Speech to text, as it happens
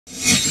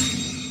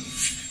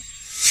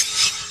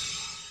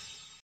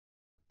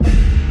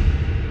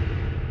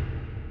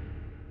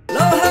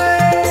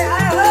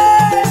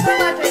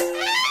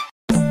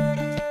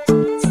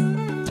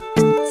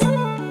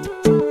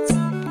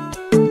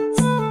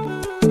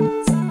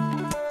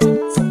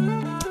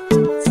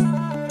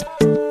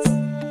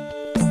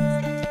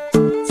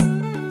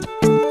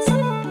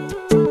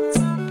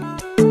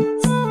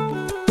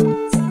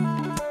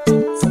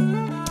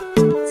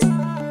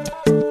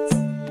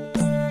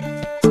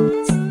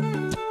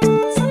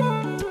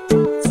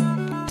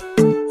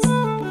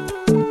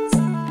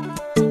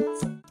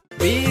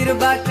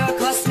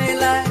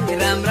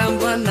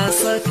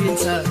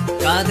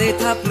साधे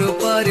थाप्नु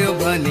पर्यो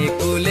भने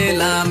कुले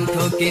लाम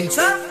ठोकिन्छ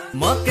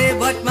मकै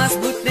भटमास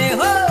बुट्ने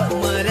हो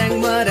मर्याङ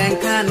मर्याङ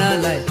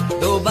खानलाई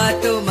दो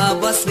बाटोमा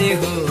बस्ने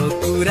हो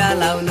कुरा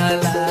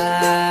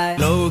लाउनलाई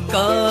लौ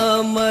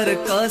कमर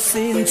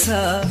कसिन्छ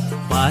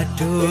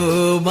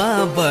बाटोमा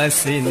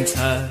बसिन्छ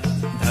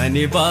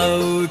धनी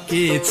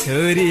बाउकी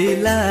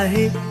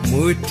छोरीलाई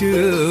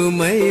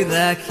मुटुमै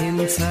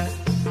राखिन्छ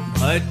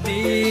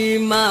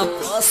भट्टीमा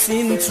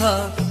पसिन्छ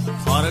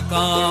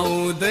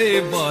फर्काउँदै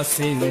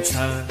बसिन्छ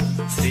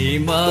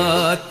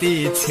श्रीमती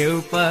छेउ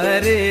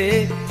परे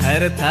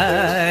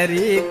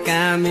थरथरी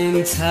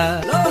कामिन्छ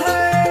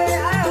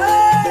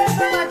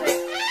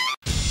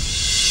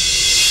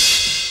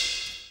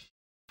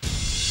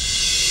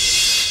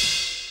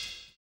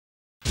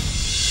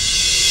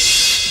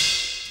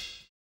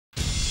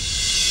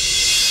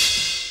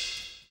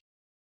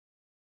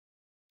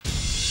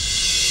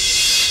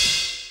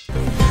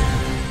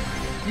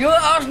यो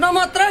आस्न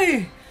मात्रै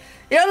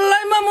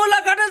यसलाई मुला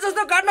काटे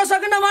जस्तो काट्न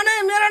सकिन भने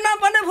मेरो नाम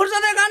पनि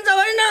फुर्सदै कान्छ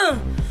होइन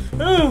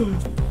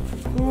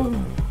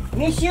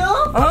मिस्यु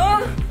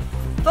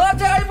त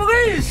चाहिँ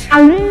आइपुगिस्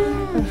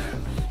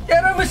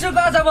तेरो मिस्यु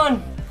कहाँ छ भन्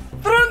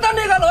तुरुन्त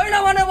निकाल होइन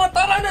भने म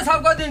तँलाई नै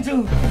छाप्काइदिन्छु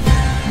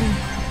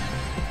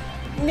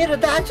मेरो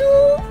दाजु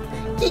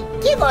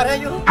के गर्यो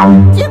यो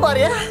के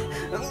गर्यो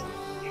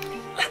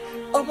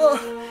अब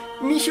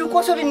मिस्यु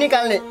कसरी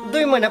निकाल्ने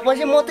 2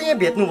 महिनापछि म त यहाँ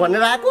भेट्नु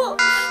भनेर आएको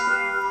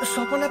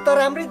सपना त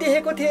राम्रै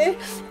देखेको थिएँ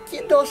के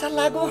दशा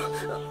लाग्यो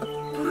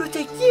पुरो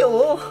चाहिँ के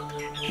हो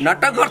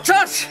नाटक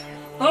गर्छस्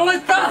तँलाई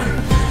त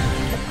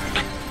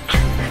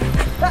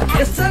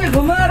यसरी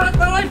घुमाएर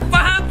तँलाई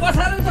पहाड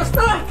पछारे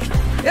जस्तो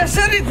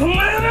यसरी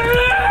घुमाएर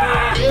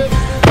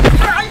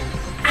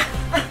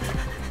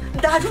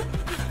दाजु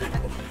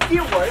के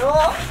भयो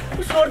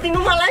सोधिदिनु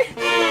मलाई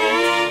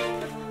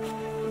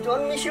जन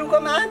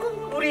मिस्युकोमा आएको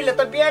बुढीले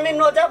त बिहानै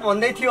नजा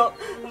भन्दै थियो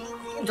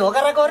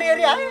झगडा गरे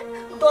अरे आए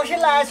दसैँ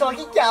लागेछ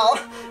कि क्या हो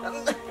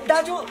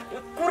दाजु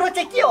कुरो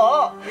चाहिँ के हो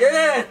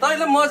ए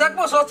तैँले मजाक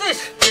पो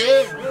सोचिस्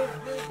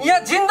यहाँ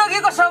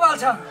जिन्दगीको सवाल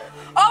छ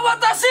अब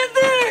त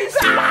सिद्धिस्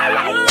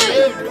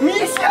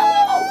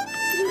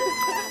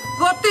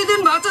कति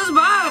दिन भाँचस्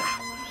भाग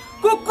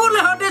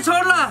कुकुरले हड्डी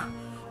छोड्ला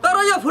तर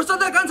यो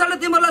फुर्सदे कान्छाले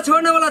तिमीलाई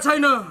छोड्नेवाला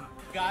छैन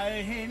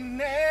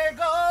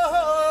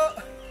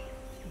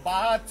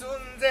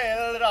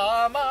बाचुन्जेल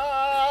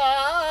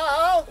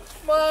रमाऊ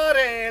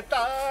मरे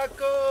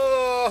ताको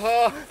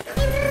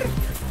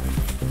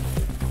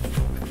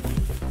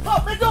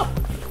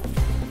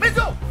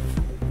बिजु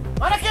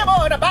मलाई के भयो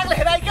होइन बाघले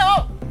हेराइ के हो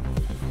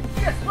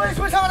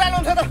यससँग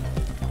जानुहुन्छ त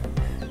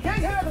केही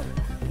छैन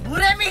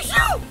बुढे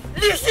मिस्यु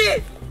लिसी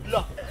ल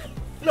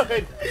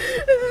फेरि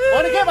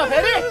अनि के भयो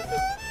फेरि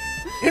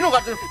हिँड्नु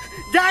गर्छु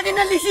जाँदिन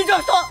लिसी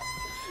जस्तो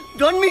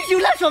डन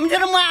मिस्युलाई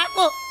सम्झेर म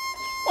आएको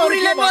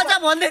अरूले नजा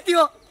भन्दै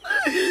थियो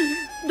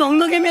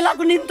ढङ्गके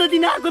मेलाको निम्तो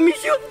दिन आएको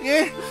मिस्यु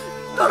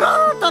तर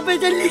तपाईँ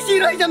चाहिँ लिसी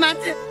रहेछ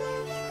मान्छे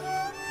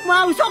म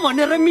आउँछ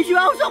भनेर मिस्यु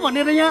आउँछ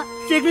भनेर यहाँ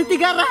सेक्रेटी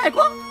गार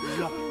राखेको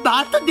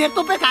भात त धेर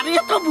तपाईँ खाएर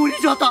यत्रो भुली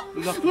छ त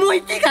म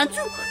यति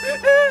खान्छु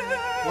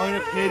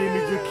फेरि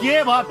मिस्यु के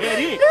भयो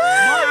फेरि म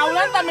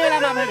आउला नि त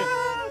मेलामा फेरि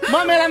म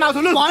मेलामा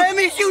आउँछु लु भयो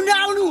मिस्यु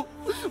नआउनु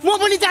म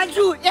पनि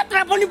जान्छु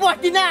यत्रा पनि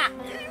बस्दिन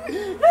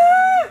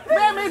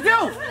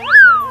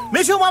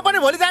मिस्यु म पनि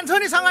भोलि जान्छु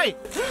नि सँगै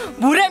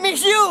भुरे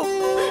मिस्यु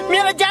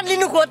मेरो ज्यान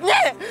लिनु खोज्ने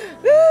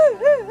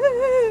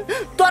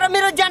तर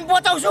मेरो ज्यान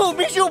बचाउँछु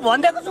मिस्यु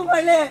भन्देको छु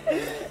मैले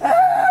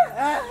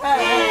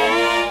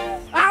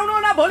आउनु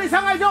न भोलि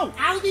सँगै जाउँ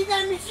आउँदिन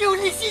मिस्यु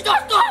लिसी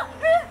जस्तो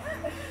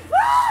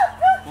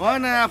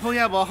होइन आफू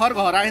यहाँ भर्खर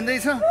घर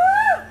आइँदैछ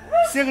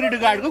सेक्युरिटी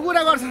गार्डको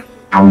कुरा गर्छ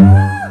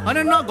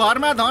अनि न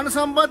घरमा धन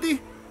सम्पत्ति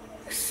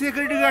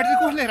सेक्युरिटी गार्ड चाहिँ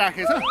कसले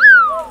राखेछ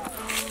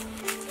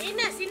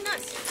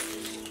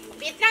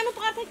भेट्नु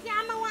पर्छ कि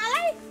आमा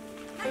उहाँलाई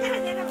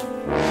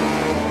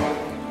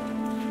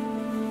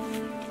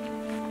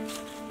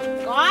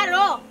घर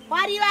हो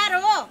परिवार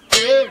हो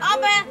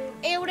अब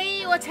एउटै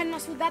ओछ्यानमा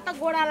सुत्दा त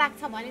गोडा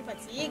लाग्छ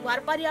भनेपछि घर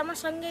परिवारमा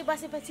सँगै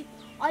बसेपछि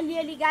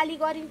अलिअलि गाली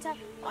गरिन्छ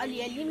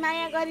अलिअलि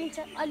माया गरिन्छ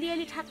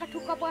अलिअलि ठक्क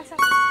ठुक्क पर्छ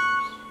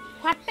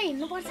फट्टै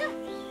हिँड्नुपर्छ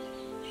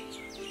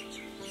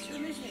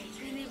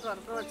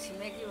घरको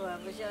छिमेकी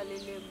भएपछि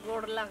अलिअलि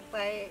गोड लाग्दा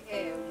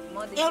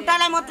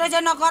एउटालाई मात्रै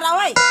चाहिँ नकराउ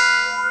है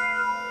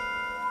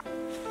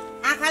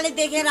आँखाले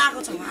देखेर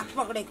आएको छ हात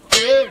पक्रेको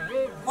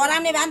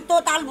कराउने भए तो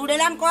ताल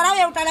भुडेलाई पनि कराऊ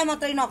एउटालाई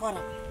मात्रै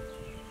नकराउ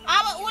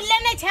अब उसले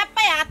नै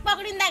छ्याप्पै हात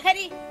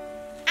पक्रिँदाखेरि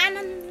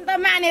आनन्द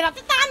मानेर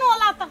त तानु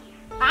होला त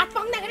हात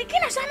पक्रिँदाखेरि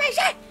किन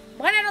समस्या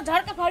भनेर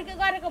झर्के फर्के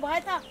गरेको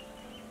भए त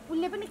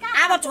उसले पनि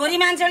अब छोरी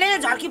मान्छेले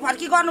झर्की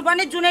फर्की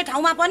गर्नुपर्ने जुनै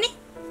ठाउँमा पनि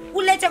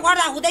उसले चाहिँ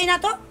गर्दा हुँदैन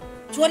त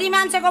छोरी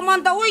मान्छेको मन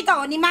त उही त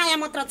हो नि माया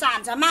मात्र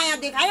चाहन्छ माया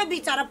देखायो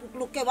बिचारा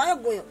पुक्लुक्के भयो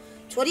गयो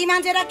छोरी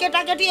मान्छे र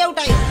केटाकेटी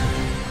एउटै हो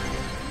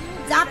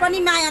जहाँ पनि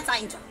माया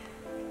चाहिन्छ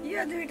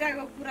यो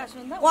दुईटाको कुरा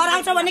सुन्दा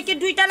कराउँछ भने कि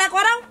दुईटालाई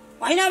कराऊ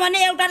होइन भने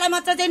एउटालाई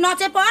मात्र चाहिँ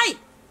नचेप है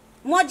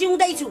म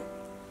जिउँदैछु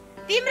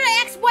तिम्रो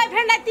एक्स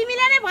बोयफ्रेन्डलाई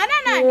तिमीले नै भन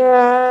न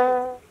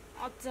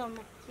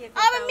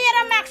अब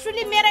मेरो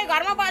माक्सुली मेरो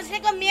घरमा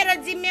बसेको मेरो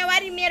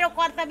जिम्मेवारी मेरो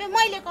कर्तव्य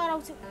मैले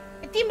गराउँछु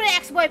तिम्रो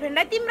एक्स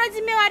बोयफ्रेन्डलाई तिम्रो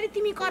जिम्मेवारी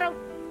तिमी गराऊ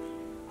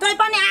तै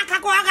पनि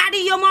आँखाको अगाडि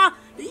यो म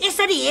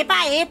यसरी हेप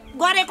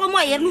गरेको म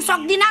हेर्नु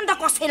सक्दिन नि त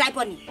कसैलाई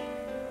पनि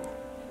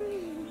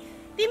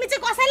तिमी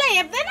चाहिँ कसैलाई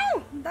हेप्दैनौ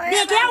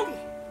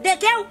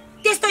देख्यौ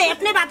त्यस्तो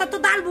हेप्ने भए त त्यो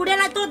दाल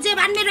बुढेलाई तँ जे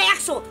भन् मेरो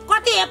एक्स हो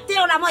कति हेप्थे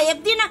होला म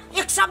हेप्दिन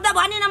एक शब्द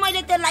भनिन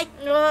मैले त्यसलाई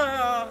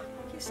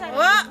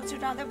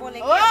छुटाउँदै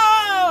बोलेको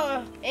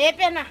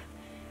हेपेन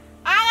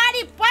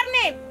अगाडि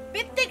पर्ने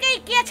बित्तिकै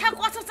के छ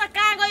कसो छ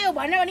कहाँ गयो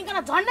भन्यो भनिकन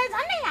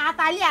झन्डै हात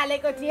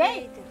हालिहालेको थिए है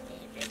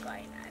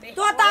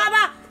तँ त अब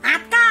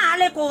हात कहाँ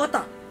हालेको हो त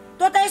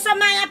तँ त यसो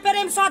माया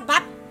प्रेम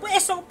सद्भाव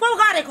यसो पो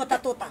गरेको त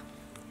तँ त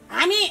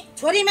हामी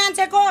छोरी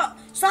मान्छेको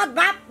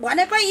सद्भाव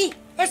भनेकै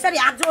यसरी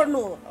हात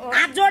जोड्नु हो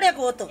हात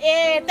जोडेको हो त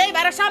त्यही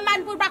भएर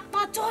सम्मानपूर्वक त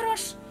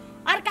चोरोस्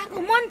अर्काको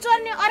मन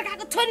चोर्ने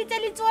अर्काको छोरी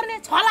चेली चोर्ने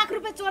 6 लाख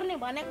रुपियाँ चोर्ने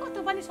भनेको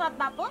त्यो पनि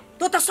सद्भाव हो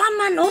त्यो त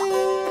सम्मान हो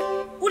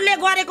उसले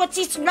गरेको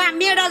चिजमा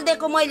मेडल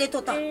दिएको मैले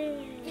त्यो त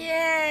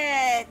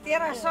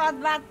तेरो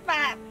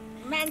सद्भाव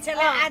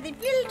मान्छेलाई आदि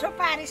पिल्ठो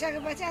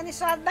पारिसकेपछि अनि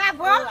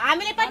सद्भाव हो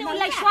हामीले पनि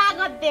उनलाई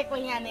स्वागत दिएको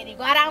यहाँनेर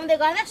घर आउँदै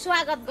गर्दा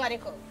स्वागत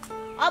गरेको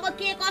अब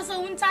के कसो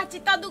हुन्छ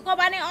चित्त दुःख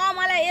भने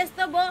मलाई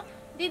यस्तो भयो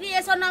दिदी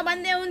यसो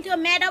नभन्दै हुन्थ्यो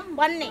म्याडम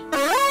भन्ने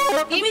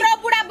तिम्रो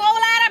बुढा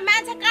बौलाएर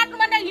मान्छे काट्नु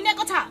भनेर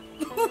हिँडेको छ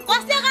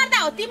कसले गर्दा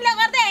हो तिमीले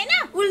गर्दै हैन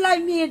उलाई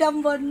म्याडम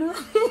भन्नु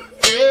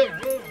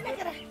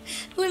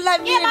उलाई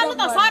के भन्नु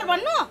त सर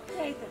भन्नु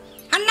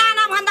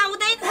नाना भन्दा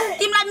हुँदैन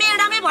तिमीलाई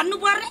म्याडमै भन्नु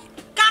पर्ने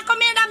काको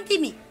म्याडम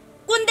तिमी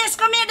कुन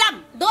देशको म्याडम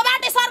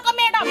दोबाटे सरको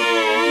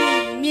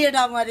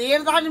म्याडम अरे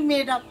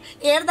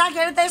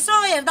हेर्दाखेरि त यसो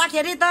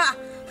हेर्दाखेरि त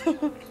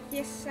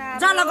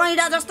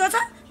जलगैँडा जस्तो छ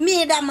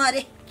म्याडम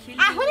अरे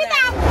आफुले त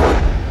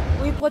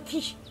उही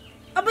पोथी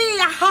अब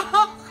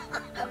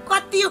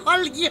कति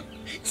हल्कियो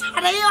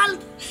साह्रै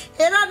हल्की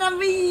हेर न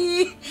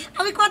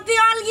अब कति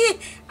हल्की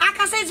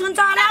आकाशै छुन्छ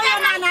होला यो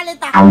नानाले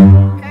त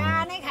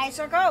कानै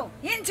खाइसक्यो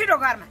हिँड छिटो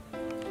घरमा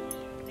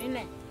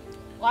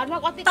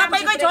कति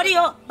तपाईँकै छोरी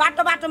हो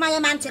बाटोमा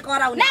यहाँ मान्छे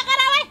कराउने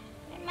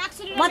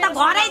म त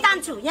घरै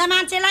जान्छु यहाँ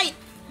मान्छेलाई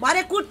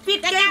भरे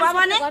कुटपिट केही भयो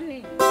भने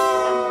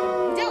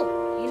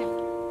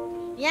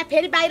यहाँ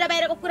फेरि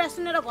बाहिरको कुरा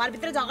सुनेर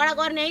घरभित्र झगडा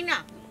गर्ने हैन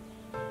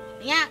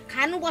यहाँ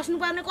खानु बस्नु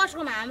पर्ने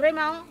कसकोमा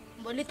हाम्रैमा हो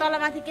भोलि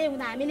तलमाथि केही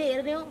हुँदा हामीले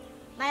हेर्ने हो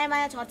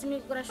माया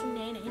छरछिमेकीको कुरा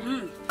सुन्ने हैन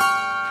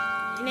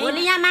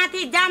भोलि यहाँ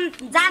माथि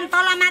जान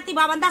तलमाथि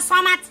भयो भन्दा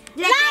समाज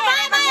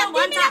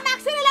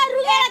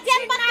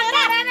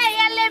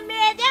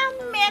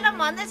मेरो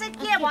भन्दैछ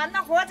के भन्न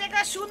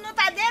खोजेको सुन्नु त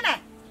देन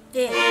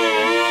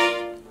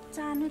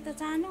चाहनु त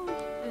चाहनु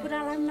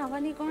कुरालाई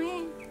नभनी गए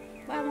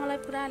बा मलाई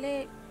कुराले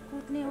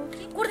कुट्ने हो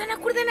कि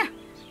कुट्दैन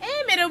ए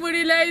मेरो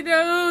बुढीलाई त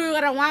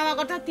उहाँ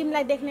गर्छ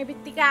तिमीलाई देख्ने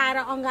बित्तिकै आएर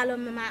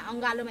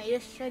अङ्गालोमा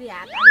यसरी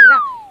हात हालेर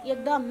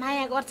एकदम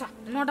माया गर्छ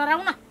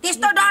नडराउन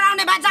त्यस्तो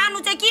डराउने भए जानु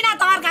चाहिँ किन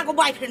त अर्काको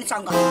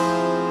बोयफ्रेन्डसँग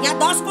यहाँ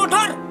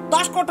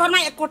 10 कोठरमा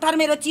 1 कोठर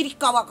मेरो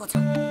चिरिक्क भएको छ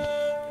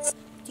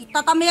चित्त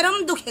त मेरो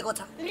पनि दुखेको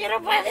छ मेरो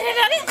बोयफ्रेन्ड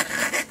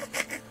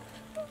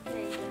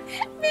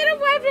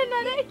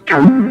अरे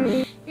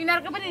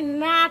यिनीहरूको पनि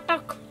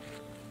नाटक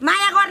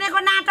माया गर्नेको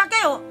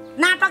नाटकै हो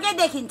नाटकै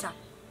देखिन्छ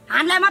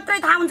हामीलाई मात्रै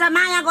थाहा हुन्छ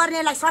माया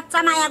गर्नेलाई सच्चा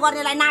माया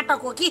गर्नेलाई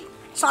नाटक हो कि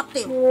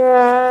सत्य हो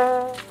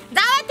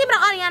जाऊ तिम्रो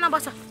घर यहाँ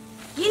नबस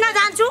किन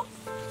जान्छु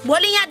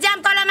भोलि यहाँ ज्यान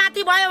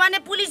तलमाथि भयो भने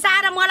पुलिस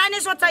आएर मलाई नै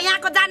सोध्छ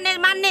यहाँको जान्ने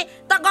मान्ने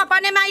त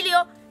गफने माइली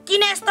हो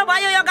किन यस्तो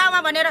भयो यो गाउँमा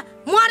भनेर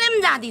मरे पनि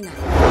जाँदिन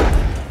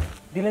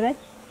दिले दाइ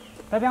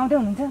तपाईँ आउँदै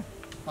हुनुहुन्छ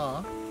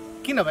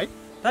किन भाइ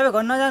तपाईँ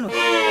घर नजानु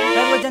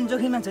तपाईँको ज्यान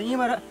जोखिममा छ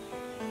यहीँबाट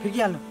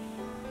फिर्किहाल्नु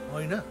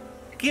होइन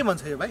के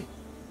भन्छ यो भाइ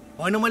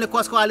होइन मैले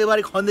कसको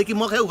आलीबारी खन्दै कि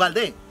मकै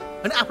उखाल्दै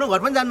अनि आफ्नो घर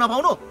पनि जान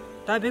नपाउनु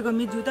तपाईँको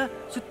मिजु त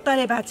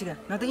सुत्ताले बाँचेका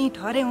न त यहीँ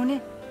ठहरै हुने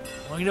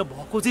होइन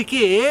भएको चाहिँ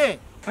के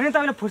होइन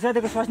तपाईँले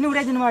फुर्सदेको स्वास नै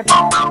उडाइदिनु भएको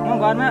म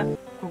घरमा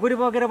खुकुरी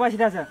बोकेर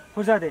बसिरहेको छ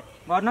फुर्सदे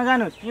घर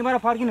नजानुहोस् यहीँबाट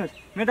फर्किनुहोस्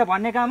मेरो त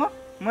भन्ने काम हो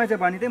म चाहिँ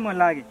भनिदिएँ म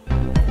लागेँ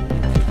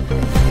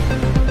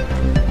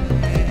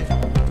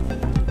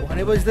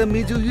भनेपछि त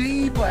मिजु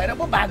यही भएर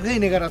पो भाग्दै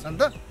हिँडेका रहेछन्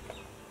त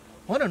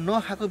हो न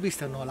नखाएको बिस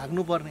त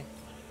नलाग्नु पर्ने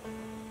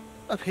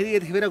फेरि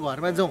यतिखेर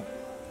घरमा जाउँ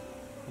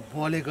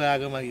बलेको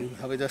आगोमा हिउँ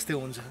सबै जस्तै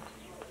हुन्छ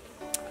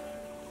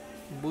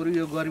बरु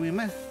यो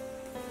गर्मीमा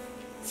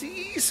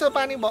चिसो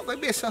पानी भएकै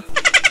बेस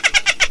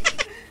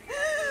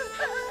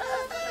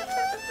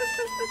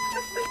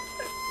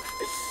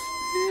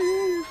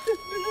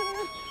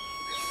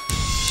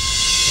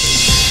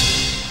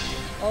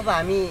अब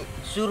हामी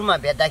सुरुमा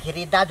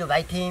भेट्दाखेरि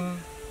दाजुभाइ थियौँ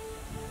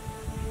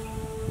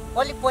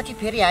अलिक पछि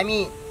फेरि हामी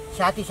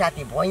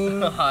साथी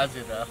भयौँ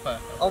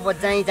अब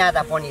जहीँ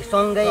जाँदा पनि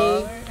सँगै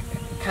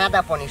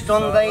खाँदा पनि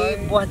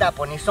सँगै बस्दा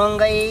पनि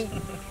सँगै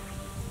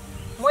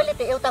मैले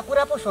त एउटा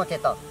कुरा पो सोचेँ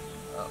त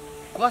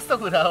कस्तो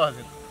कुरा हो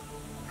हजुर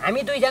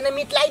हामी दुईजना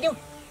मित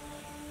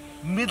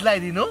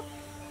लगाइदिनु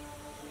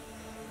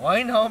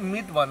होइन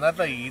मित भन्दा त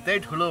हितै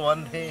ठुलो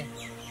भन्थे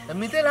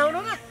मितै लाउनु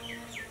न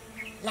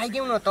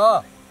लगाइदिउँ न त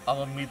अब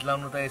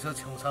मिलाउनु त यसो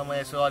छेउछाउमा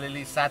यसो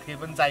अलिअलि साथी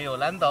पनि चाहियो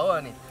होला नि त हो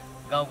अनि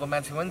गाउँको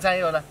मान्छे पनि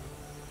चाहियो होला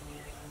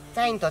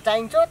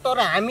चाहिन्छ तर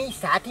हामी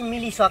साथी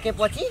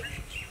मिलिसकेपछि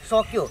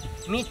सक्यो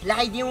मिट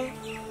लगाइदिउँ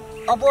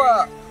अब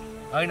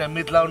होइन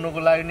मिलाउनुको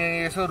लागि नि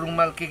यसो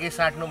रुमाल के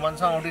साट्नु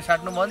भन्छ औँठी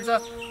साट्नु भन्छ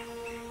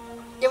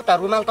एउटा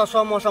रुमाल त छ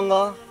मसँग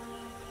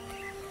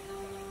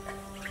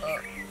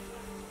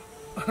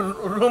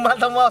रुमाल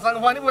त मसँग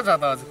पनि पो छ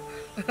त हजुर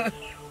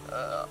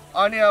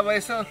अनि अब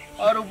यसो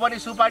अरू पनि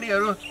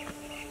सुपारीहरू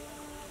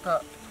त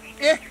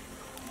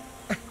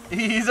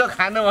हिजो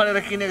खानु भनेर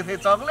किनेको थिएँ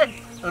चक्लेट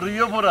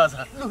यो पो रहेछ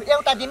लु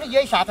एउटा दिनु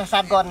यही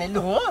साथ गर्ने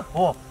लु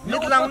हो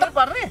मिट लाउनु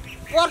पर्ने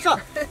पर्छ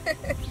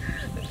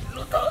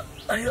लु त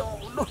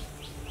लु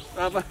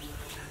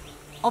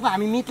अब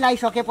हामी मिट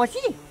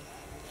लगाइसकेपछि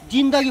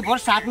जिन्दगीभर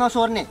साथ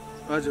नसोर्ने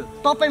हजुर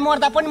तपाईँ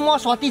मर्दा पनि म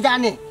सती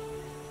जाने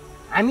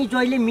हामी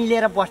जहिले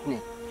मिलेर बस्ने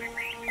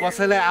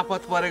कसैलाई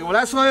आपत परेको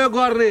बेला सहयोग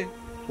गर्ने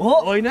हो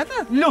होइन त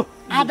लु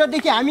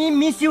आजदेखि हामी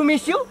मिस यु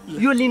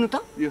यो लिनु त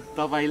यो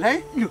तपाईलाई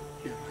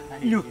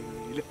लु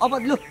अब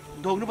लु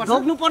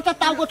ढोग्नु पर्छ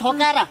टाउको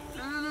ठोकाएर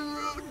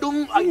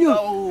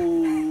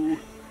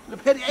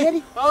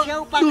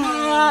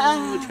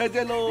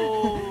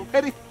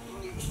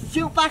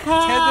सिउपाखा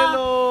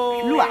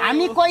लु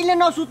हामी कहिले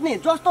नसुत्ने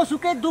जस्तो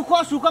सुकै दुःख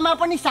सुखमा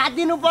पनि साथ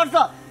दिनुपर्छ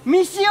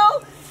मिस यु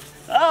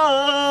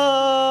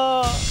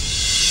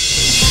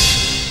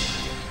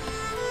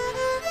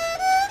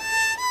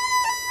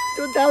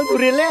त्यो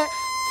जालधुरेले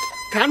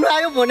खानु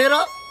आयो भनेर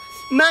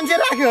मान्छे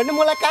राख्यो भने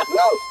मलाई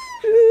काट्नु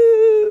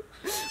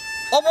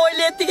अब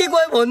अहिले यतिकै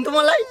गयो भने त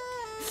मलाई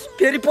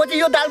फेरि पछि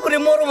यो दालपुरे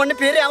मरौँ भने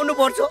फेरि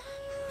आउनुपर्छ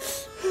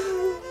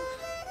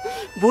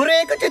भुरे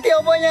एकैचोटि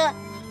अब यहाँ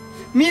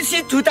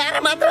मिसी छुटाएर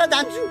मात्र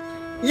जान्छु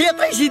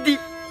यतै सिद्धि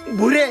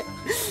भुरे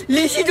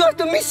लिसी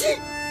जस्तो मिसी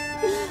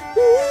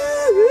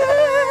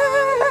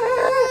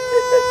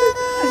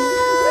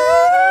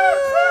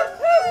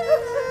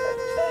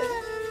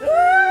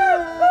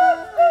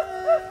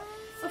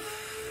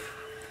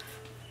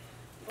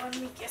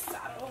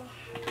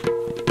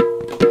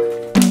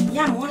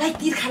यहाँ मलाई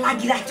तिर्खा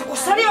लागिरहेको छ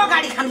कसरी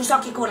अगाडि खानु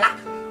सकेको होला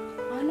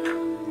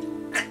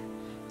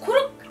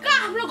खुरुक्क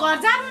आफ्नो घर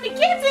जानु नि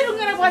के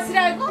चिरुङ्गेर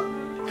बसिरहेको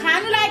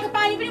खानु लागेको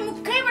पानी पनि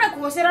मुखैबाट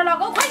खोसेर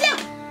लगाऊ खोज्यौ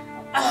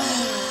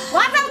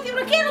घर जाऊ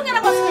तिम्रो के रुङ्गेर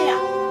बस्नु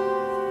यहाँ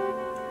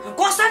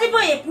कसरी पो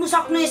हेप्नु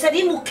सक्नु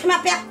यसरी मुखमा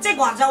प्याच्चै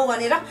घर जाऊ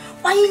भनेर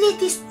अहिले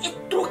त्यस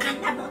यत्रो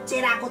खाना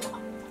बचेर आएको छ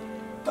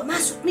त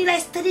मासुक्नीलाई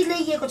यसरी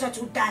ल्याइएको छ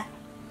छुट्टा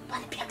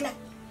भने फ्याक्ला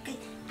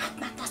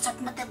हातमा तसत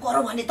मात्रै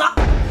गरौ भने त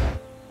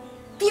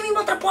तिमी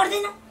मात्र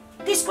पर्दैन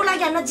त्यसको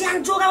लागि हामीलाई ज्यान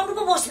जोगाउनु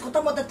पो बसेको त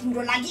म त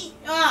तिम्रो लागि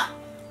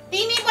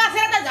तिमी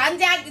बसेर त झन्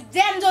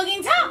ज्यान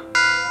जोगिन्छ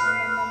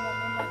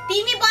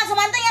तिमी बस्यो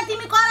भने त यहाँ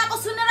तिमी कराको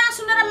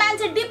सुनेर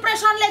मान्छे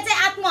डिप्रेसनले चाहिँ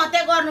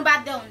आत्महत्या गर्नु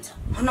बाध्य हुन्छ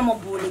न म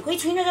बोलेकै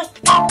छुइनँ जस्तो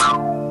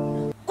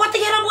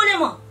कतिखेर बोले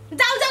म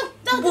जाऊ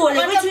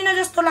बोलेकै छुइनँ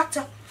जस्तो लाग्छ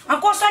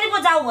कसरी पो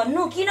जाऊ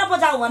भन्नु किन पो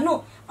जाऊ भन्नु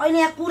अहिले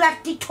यहाँ कुरा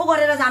टिठो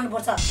गरेर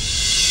जानुपर्छ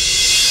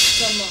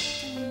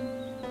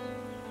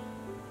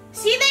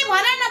सिधै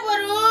भन न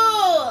बरु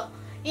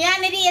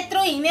यहाँनिर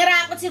यत्रो हिँडेर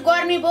आएको छु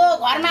गर्मी भयो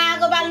घरमा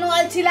आगो बाल्नु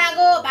अल्छी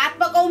लाग्यो भात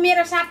पकाउ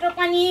मेरो साटो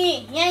पनि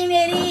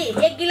यहीँनिर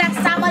एक गिलास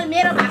चामल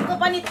मेरो भातको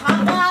पनि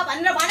थप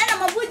भनेर भने न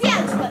म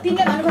बुझिहाल्छु त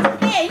तिमीले भन्नु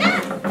के होइन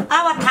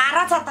अब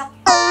थाहा छ त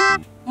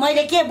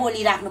मैले के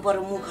बोलिराख्नु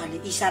पर्यो मुखले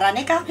इसारा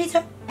नै काफी छ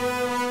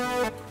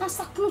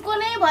सक्नुको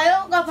नै भयो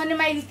गफने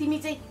माइली तिमी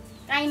चाहिँ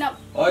काइन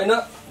होइन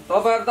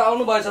तपाईहरु त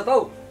आउनु भएछ त हौ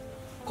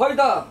खै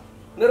त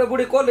मेरो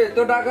बुढी कसले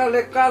त्यो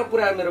डाकाले काल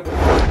पुर्यायो मेरो बुढी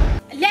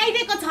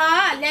ल्याइदिएको छ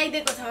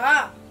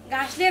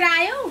घाँस लिएर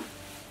आयो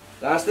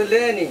घाँस त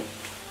ल्याए नि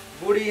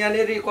बुढी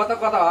यहाँनिर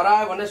कता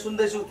हरायो भन्ने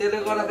सुन्दैछु त्यसले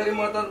गर्दाखेरि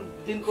म त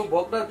दिनको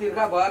भोक र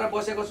तिर्खा भएर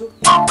बसेको छु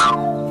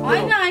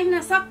होइन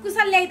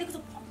सबकुशल ल्याइदिएको छु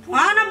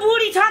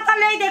बुढी छ त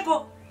ल्याइदिएको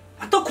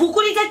त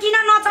खुकुरी चाहिँ किन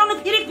नचाउनु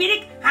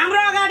फिरिक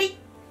हाम्रो अगाडि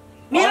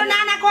मेरो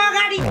नानाको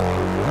अगाडि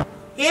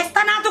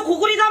यस्ता नातो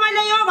खुकुरी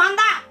तपाईले यो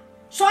भन्दा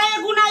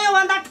 100 गुणा यो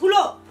भन्दा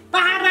ठुलो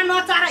पहाडमा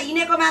नचार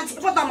हिँडेको मान्छे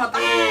पो त म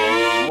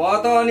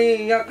त अनि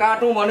यहाँ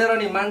काटौँ भनेर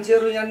नि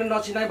मान्छेहरू यहाँ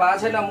नचिनाइ भएको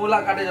छैन मुला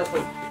काटे जस्तो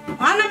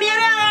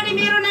मेरो अगाडि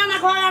मेरो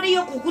नानाको अगाडि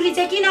यो खुकुरी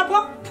चाहिँ किन पो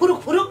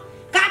फुरुक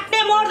काट्ने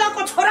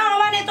मर्दको छोरा हो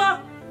भने त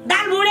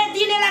दाल भुडे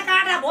दिनेलाई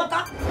काटा भो त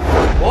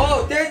हो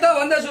त्यही त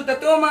भन्दैछु त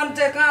त्यो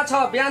मान्छे कहाँ छ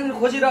बिहान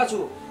खोजिरहेको छु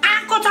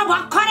आएको छ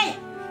भर्खरै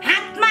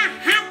हातमा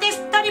हात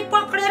यसरी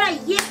पक्रेर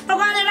यस्तो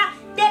गरेर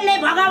त्यसले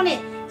भगाउने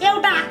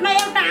एउटा हातमा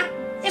एउटा हात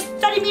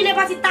यसरी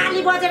मिलेपछि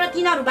ताली बजेर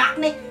तिनीहरू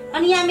भाग्ने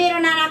अनि यहाँ मेरो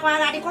नानाको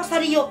अगाडि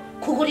कसरी यो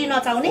खुकुरी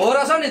नचाउने हो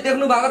रहेछ नि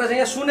देख्नु भएको रहेछ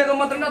यहाँ सुनेको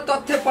मात्र न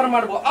तथ्य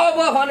प्रमाण भयो अब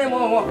भने म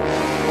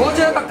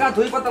खोजेर का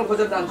धुई पत्तल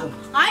खोजेर जान्छु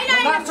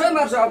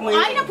मार्छु अब म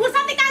हैन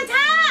फुर्सद निकाल्छ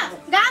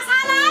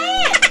गासालाई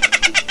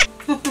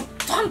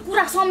छन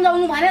कुरा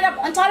सम्झाउनु भनेर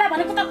भन्छ होला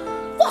भनेको त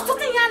कस्तो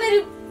चाहिँ यहाँनेरि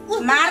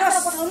मारस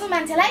पठाउनु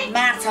मान्छेलाई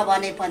मार्छ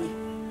भने पनि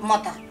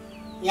म त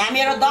यहाँ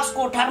मेरो 10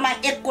 कोठरमा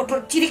 1 कोठो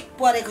चिरिक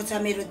परेको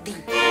छ मेरो दिल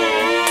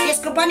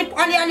यसको पनि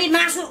अलि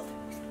मासु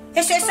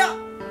यसो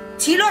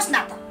छिलोस् न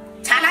त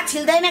छाला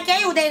छिल्दैन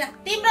केही हुँदैन।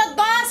 तिम्रो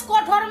 10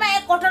 कोठरमा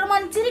 1 कोठरमा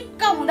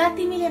चिरिक्क हुँदा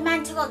तिमीले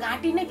मान्छेको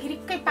घाँटी नै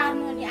फिरिक्कै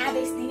पार्नु अनि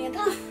आदेश दिने त?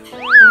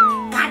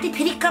 घाँटी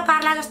फिरिक्क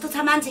पार्ला जस्तो छ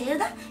मान्छे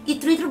हेर्दा,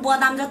 इत्रु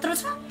बदाम जत्रो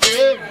छ।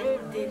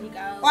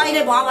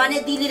 अहिले भयो भने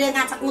दिलीले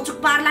गाँचा कुचुक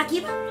पार्ला कि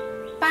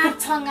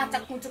पार्छ गाँचा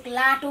कुचुक।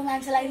 लाटो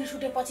मान्छेलाई रिस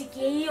उठेपछि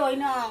केही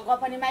होइन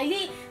गपने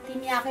माइली,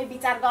 तिमी आफै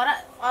विचार गर।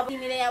 अब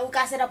तिमीले यहाँ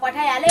उकासेर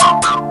पठाइहाले,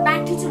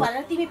 पाठी छु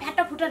भनेर तिमी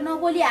फ्याटफुट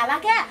नबोली हाला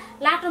क्या?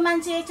 लाटो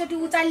मान्छे एकचोटि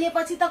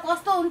उचालिएपछि त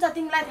कस्तो हुन्छ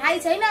तिमीलाई थाहै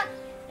छैन?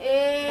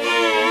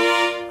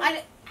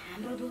 अहिले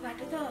हाम्रो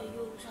दुबाटे त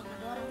यो उसँग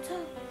डराउँछ,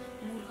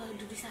 मूर्ख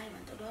डुडिसायो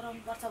भने त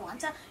डराउनु पर्छ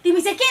भन्छ।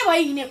 तिमी चाहिँ के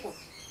भयो हिँडेको?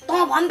 त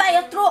भन्दा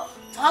यत्रो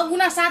 6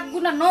 गुणा 7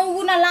 गुणा 9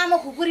 गुणा लामो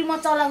खुकुरी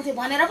म चलाउँथे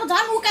भनेर पो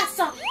झन् उकास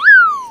छ।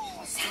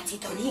 साँच्ची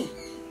त नि,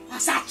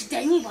 साँच्ची त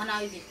नि भन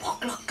अहिले।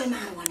 फक्लक्कै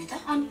मार भने त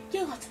अनि के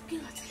गर्छ?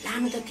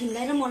 लानु त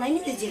तिमीलाई र मलाई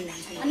नि त जेल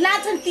लाग्छ।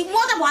 लान्छन् ती, म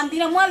त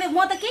भन्दिनँ। म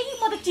त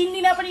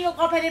चिन्दिनँ पनि यो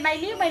कफेरे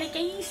माइली। मैले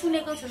केही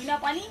सुनेको छुइनँ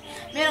पनि।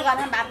 मेरो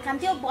घरमा भात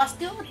खान्थ्यो,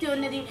 बस्थ्यो, त्यो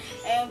नेरी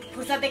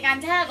फुर्सदे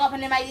कान्छा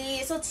गफने माइली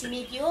यसो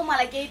छिमेकी हो,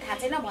 मलाई केही थाहा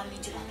छैन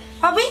भनिदिन्छु।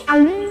 अबि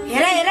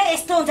हेर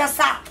यस्तो हुन्छ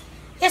साथ,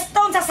 यस्तो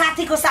हुन्छ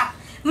साथीको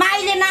साथ।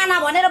 माइले नाना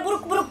भनेर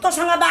बुरुक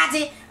तोसँग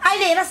बाजे,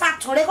 अहिले हेर साथ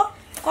छोडेको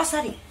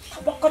कसरी?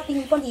 पक्क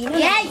तिमी पनि हिँड।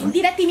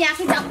 हिँड्दिन, तिमी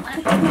आफै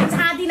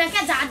जाँदिन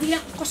क्या? जाँदिन।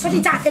 कसरी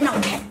जाँदैन?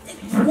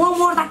 म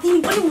मर्दा तिमी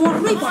पनि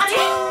मर्नै पर्छ।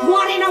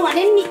 मरेन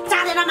भने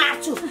निचारेर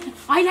मार्छु।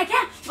 होइन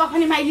क्या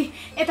गफने माइली,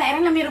 यता हेर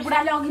न, मेरो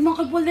बुढाले अघि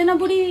मकै पोल्दैन,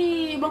 बुढी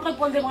मकै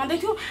पोल्दै भन्दै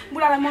थियो।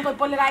 बुढालाई मकै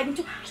पोलेर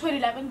आइदिन्छु,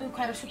 छोरीलाई पनि दुध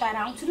खुवाएर सुताएर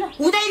आउँछु ल।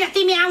 हुँदैन,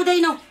 तिमी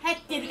आउँदैनौ।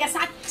 त्यतिका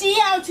साँच्ची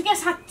आउँछु क्या?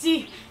 साँच्ची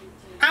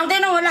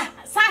आउँदैनौ होला?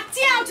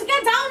 साँच्ची आउँछु क्या?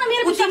 जाऊ न।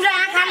 मेरो तिम्रो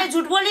आँखाले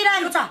झुट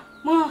बोलिरहेको छ।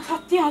 म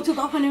सच्ची आउँछु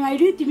गफने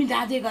माइली, तिमी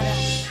जाँदै गर।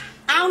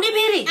 आउने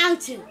फेरि?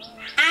 आउँछु।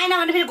 आएन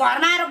भने फेरि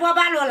घरमा आएर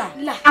बबाल होला।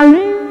 ल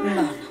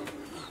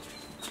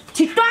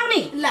छिट्टो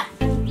आउने। ल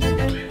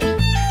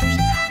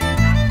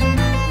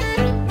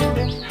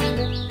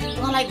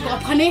तँलाई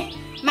गफने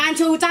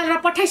मान्छे उचालेर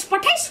पठाइस।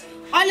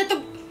 अहिले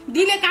त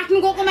दिले काट्नु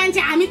गएको मान्छे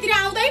हामीतिर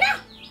आउँदैन।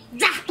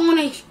 जा त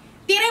नै,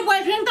 तेरै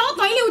बोयफ्रेन्ड त हो,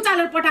 तैँले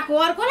उचालेर पठाएको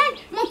अर्कोलाई।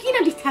 म किन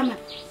बित्थामा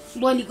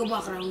बलीको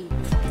बक्रा हुनु?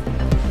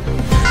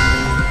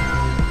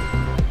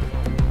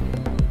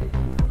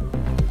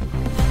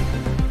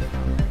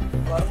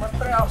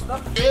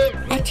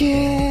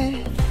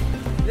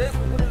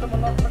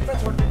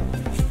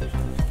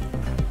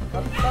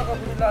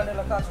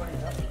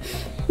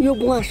 यो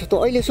बुवासो त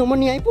अहिलेसम्म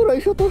नि आइपो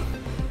रहेछ त।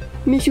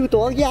 मिस्यु त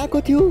अघि आएको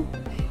थियो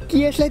कि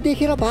यसलाई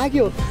देखेर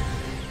भाग्यो।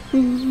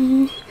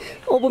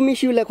 अब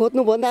मिस्युलाई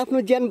खोज्नुभन्दा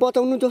आफ्नो ज्यान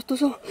बचाउनु जस्तो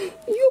छ।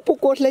 यो पो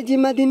कसलाई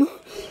जिम्मा दिनु?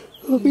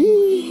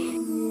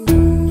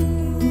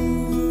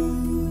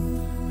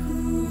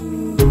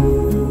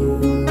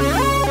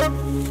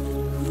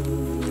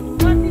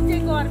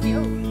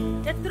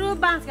 यत्रो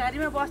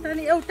बाँसघारीमा बस्दा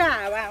नि एउटा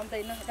हावा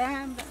आउँदैन।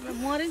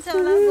 मरिन्छ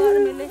होला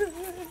गर्मीले।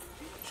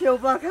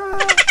 छेउपाखा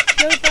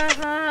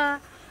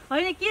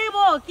होइन के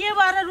भयो? के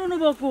भएर रुनु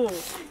भएको?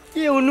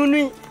 के हुनु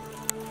नि,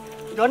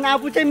 झन्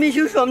आफू चाहिँ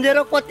मिस्यु सम्झेर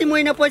कति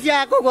महिनापछि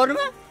आएको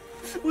घरमा।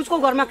 उसको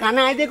घरमा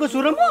खाना आइदिएको छु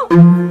र म।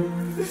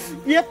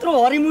 यत्रो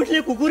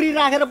हरिमुसले खुकुरी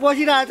राखेर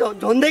बसिरहेछ,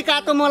 झन्दै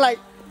कातो मलाई।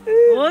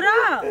 हो र?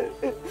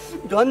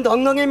 झन्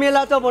धङधङे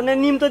मेला छ भनेर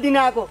निम्तो दिन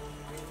आएको।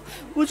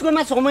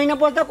 उसकोमा 6 महिना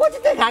बस्दा कति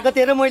चाहिँ खाएको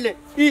थिएँ र मैले।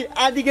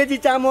 आधी केजी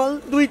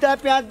चामल, 2टा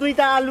प्याज,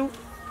 2टा आलु,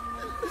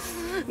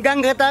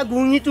 गाङ्गता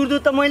घुङ्गी चुर्दु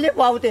त मैले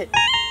खुवाउँथेँ।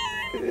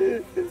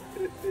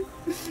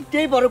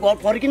 त्यही भएर घर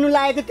फर्किनु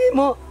लागेको थिएँ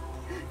म।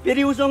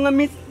 फेरि उसँग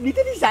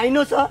भित्री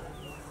साइनो छ,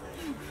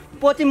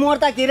 पछि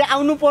मर्दाखेरि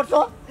आउनुपर्छ,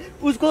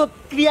 उसको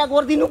क्रिया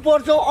गरिदिनु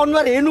पर्छ,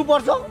 अनुहार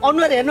हेर्नुपर्छ।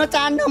 अनुहार हेर्न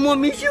चाहन्न म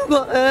मिस्युको।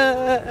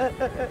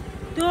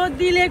 त्यो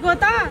दिलेको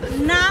त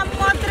नाम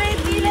मात्रै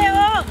दिले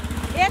हो,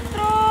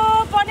 यत्रो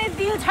पनि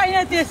दिल छैन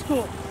त्यसको।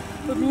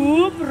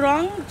 रूप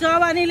रङ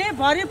जवानीले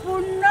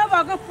भरिपूर्ण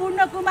भएको पूर्ण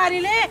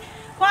कुमारीले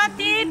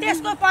कति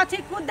त्यसको पछि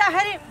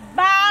कुद्दाखेरि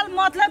बाल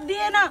मतलब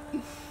दिएन।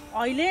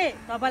 अहिले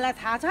तपाईँलाई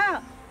थाहा छ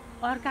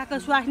अर्काको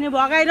स्वास्नी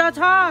भगाइरहेछ।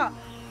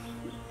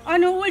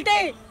 अनि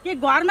उल्टै के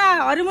घरमा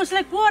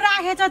हरिमुसले को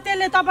राखेछ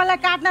त्यसले तपाईँलाई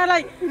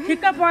काट्नलाई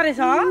ठिक्क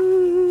परेछ।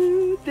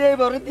 त्यही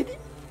भएर दिदी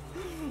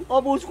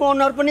अब उसको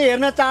अनुहार पनि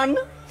हेर्न चाहन्न,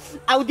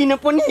 आउँदिन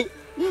पनि।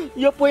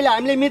 यो पहिला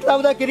हामीले मित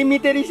लाउँदाखेरि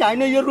मितेरी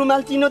छैन, यो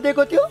रुमाल चिनो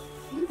दिएको थियो,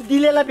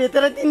 दिलेलाई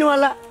भेटेर दिनु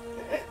होला।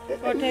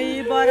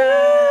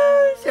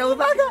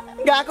 सेउबाका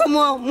गएको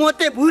म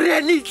मोते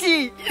भुरेली छि।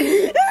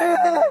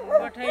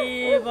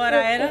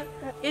 बरा हेर,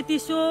 यति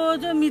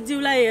सोझो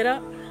मिज्यूलाई हेर।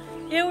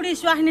 एउटी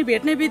स्वास्नी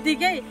भेट्ने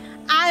बित्तिकै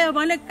आयो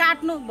भने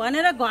काट्नु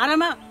भनेर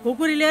घरमा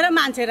खुकुरी लिएर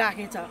मान्छे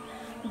राखेछ।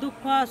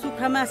 दुःख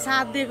सुखमा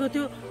साथ दिएको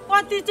थियो।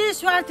 कति चाहिँ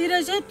स्वार्थी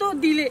रहेछ त्यो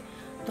दिले।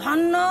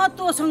 धन्न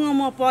तँसँग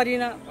म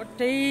परिन।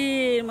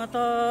 म त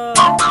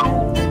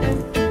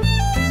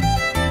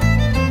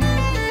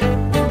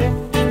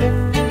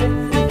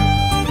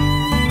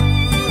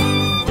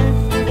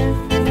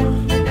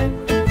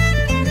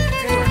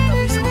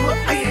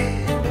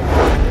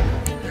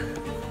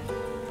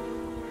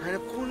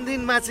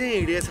चाहिँ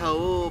हिँडेछ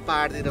हो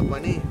पहाडतिर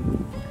पनि।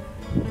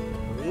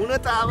 हुन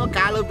त अब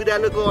कालो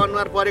बिरालोको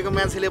अनुहार परेको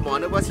मान्छेले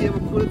भनेपछि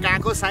अब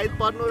कहाँको साइड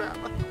पर्नु र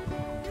अब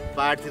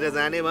पाहाडतिर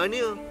जाने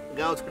भन्यो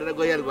गाउँ छोडेर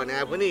गइहाल भने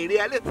पनि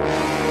हिँडिहाल्यो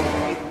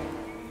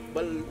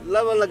बल्ल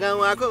बल्ल गाउँ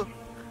आएको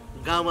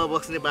गाउँमा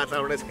बस्ने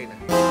वातावरण छैन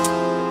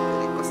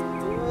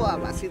कस्तो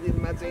आभासी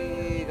दिनमा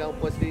चाहिँ गाउँ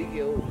पछि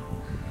के हो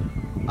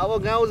अब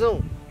गाउँ जाउँ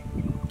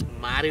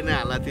मारिन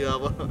हाल्ला त्यो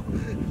अब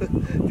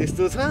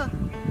त्यस्तो छ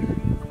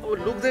अब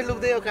लुक्दै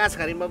लुक्दै यो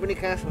काँसघारीमा पनि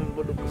कहाँसम्म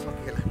लुक्नु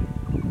सकिएला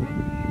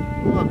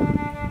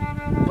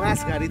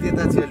बाँसघारी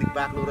त्यता चाहिँ अलिक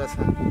बाक्लो रहेछ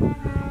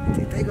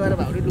त्यतै गएर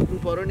भाउरी लुक्नु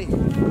पर्यो नि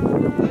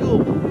यो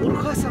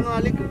मूर्खसँग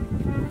अलिक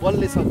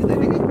बलले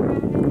सकिँदैन कि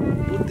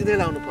बुद्धि नै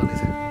लाउनु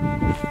पर्नेछ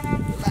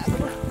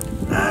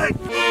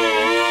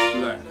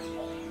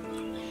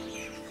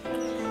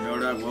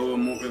एउटा भाउ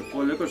मकै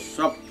पोलेको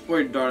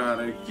सबै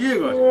डढाएर के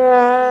गर्यो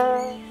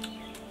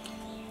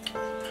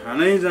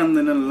खानै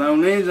जान्दैनन्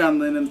लाउनै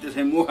जान्दैनन्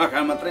त्यसै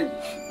मुखा मात्रै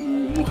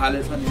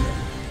मुखाले छ नि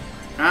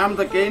काम त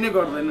केही नै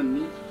गर्दैनन्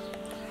नि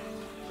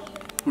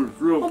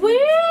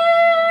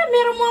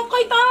मेरो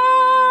मकै त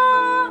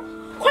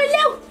खोइ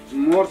ल्याउ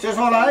मर्छेस्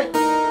होला है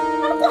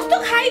कस्तो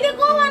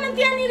खाइदिएको भन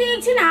त्यहाँनिर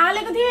एकछिन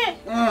हालेको थिएँ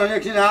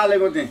एकछिन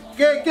हालेको थिएँ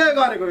के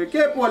गरेको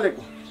के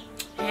पोलेको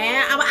ए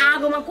अब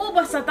आगोमा को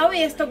बस्छ त हौ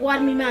यस्तो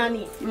गर्मीमा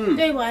अनि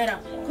त्यही भएर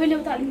खोइ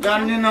ल्याउ त अलिक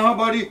जान्ने न हो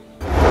बढी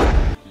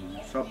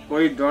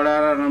सबै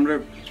डढाएर राम्रै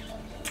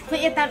खोइ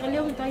यताको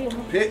ल्याउ त यो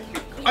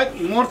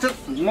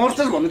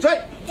मर्छेस् भन्नु चाहिँ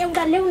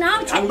एउटा ल्याउ न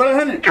छान्दैन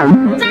नि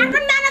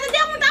चाटन दाना त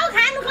ल्याउ त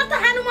खानु कस्तो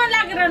खानु मन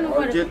लागिरहनु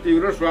पर्यो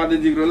त्यतिको स्वादी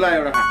जिग्रो ला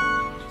एउटा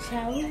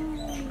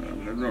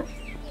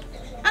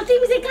अनि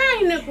तिमी चाहिँ कहाँ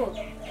हिँडेको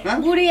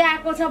बुढी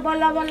आएको छ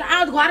बल्ल बल्ल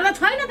घरमा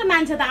छैन त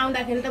मान्छे त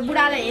आउँदाखेरि त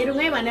बुढालाई हेरौँ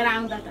है भनेर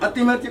आउँदा त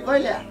तिमीहरू चाहिँ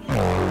कहिले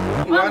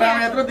घरमा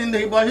यत्रो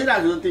दिनदेखि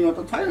बसिरहेको छु तिम्रो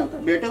त छैन त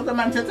भेट्यौ त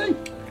मान्छे चाहिँ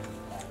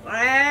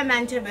ए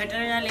मान्छे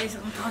भेटेर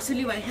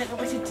खसुली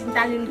भइसकेपछि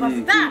चिन्ता लिनुपर्छ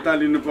त चिन्ता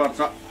लिनुपर्छ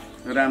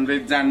राम्रै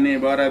जान्ने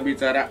भएर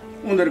बिचरा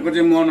उनीहरूको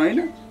चाहिँ मन होइन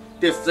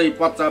त्यसै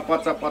पच्चा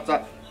पच्चा पच्चा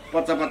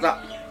पच्चा पच्चा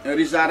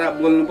रिसाएर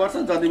बोल्नुपर्छ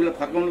जति बेला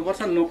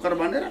फर्काउनुपर्छ नोकर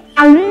भनेर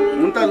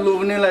हुन त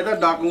लोग्नेलाई त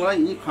डाकौँला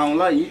यहीँ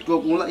खुवाउँला यहीँ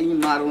टोकौँला यहीँ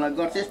मारौँला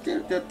गर्छ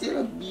त्यो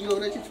तेरो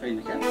बिहोरै चाहिँ छैन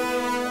क्या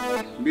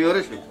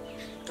बिहोरै छैन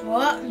हो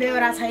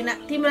बेहोरा छैन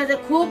तिम्रो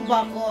चाहिँ खुब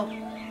भएको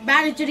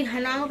बारीचुरी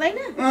खान आउँदैन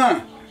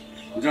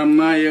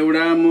जम्मा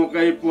एउटा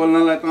मकै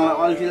पोल्नलाई तँलाई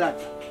अल्छी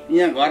लाग्छ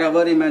यहाँ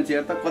घरभरि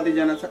मान्छेहरू त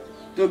कतिजना छ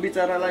त्यो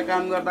बिचरालाई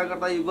काम गर्दा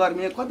गर्दा यो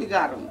गर्मी कति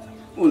गाह्रो हुन्छ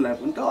उसलाई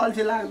पनि त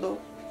अल्छी लाग्दो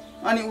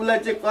अनि उसलाई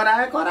चाहिँ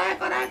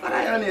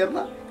करायो अनि हेर्न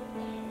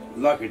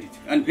लकेटी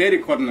अनि फेरि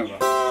खोज्न गयो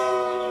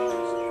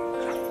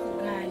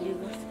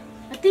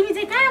तिमी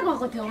चाहिँ कहाँ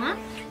गएको थियौ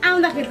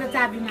आउँदाखेरि त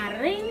चाबी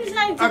मारेरै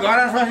घर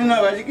ससी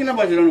नभएपछि किन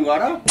बसिरहनु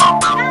घर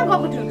कहाँ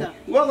गएको थियौ त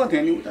गएको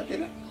थियो नि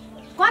उतातिर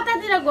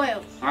कतातिर गयो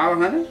हावा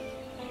खाने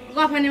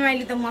गफाने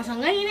माइली त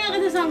मसँगै हिँडेको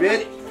थियो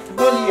फेरि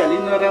बोलिहाली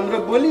नराम्रो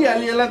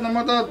बोलिहाली यसलाई त म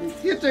त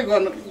के चाहिँ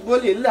गर्नु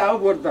बोलिहाल्दा आऊ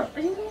गोर त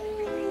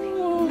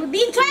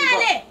दिन्छ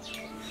हाले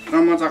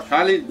म चाहिँ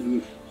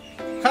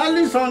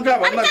खाली शङ्का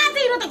भन्दा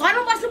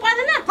घरमा बस्नु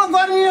पर्दैन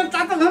गर्मी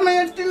तातो घरमा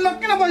टिल्ल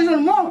किन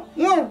बसिरहनु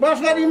म बस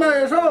गाडीमा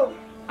यसो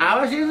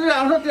हावा सिर्दै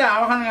आउँछ त्यो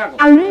हावा खान गएको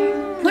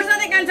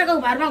फुर्सदै कान्छाको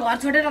घरमा घर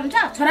छोडेर हुन्छ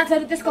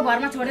छोराछोरी त्यसको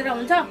घरमा छोडेर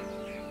हुन्छ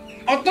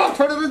अत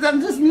छोडेर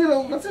जान्छस् नि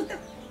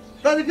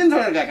तैँले किन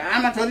छोडेर गएको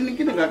आमा छोरी नि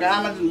किन गएको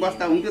आमा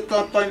बस्दा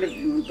हुन्थ्यो तैँले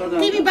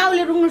तिमी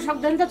बाउले रुङ्नु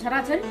सक्दैन त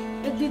छोराछोरी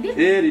एक दुई दिन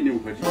फेरि नि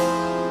उखेपछि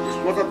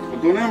यसको त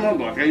दोनै म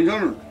भत्काइन्छ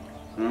नि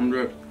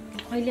हाम्रो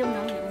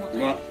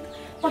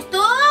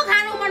कस्तो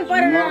खानु मन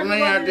पर्यो मर्नै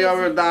आँटी अब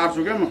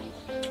दार्छु क्या म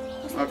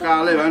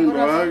कालै भए नि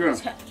भयो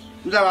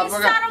क्या भात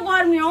पका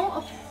गर्मी हौ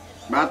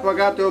भात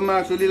पका त्यो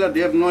मासुलीलाई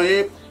धेर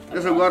नहेप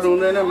त्यसो गर्नु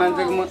हुँदैन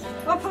मान्छेको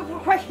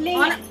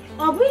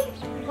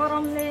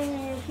गरमले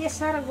के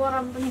साह्रो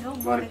गरम पनि हो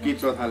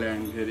किचो थाल्यो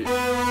हामी फेरि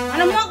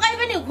अनि मकै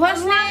पनि खोज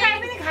नखाए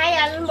पनि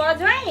खाइहाल्नु भयो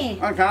ज्वाइँ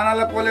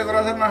खानालाई पोलेको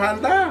रहेछ नखानु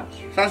त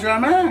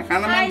सासुआमा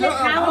खाना मान्छ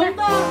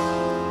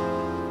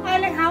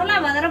अहिले खाउला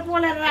भनेर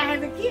पोलेर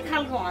राखेको के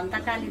खालको हन्ता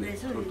काली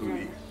रहेछ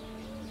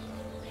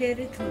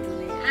फेरि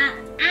थुथुने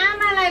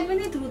आमालाई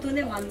पनि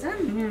थुथुने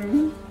भन्छन्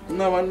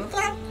नभन्नु त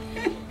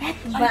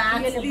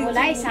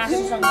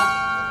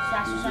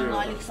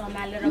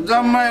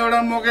जम्मा एउटा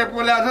मकै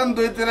पोलेको छ नि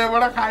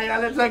दुईतिरबाट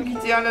खाइहालेछ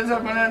खिचिहालेछ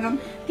भनेर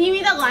तिमी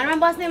त घरमा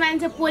बस्ने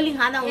मान्छे पोली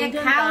खाँदा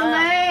हुन्थ्यो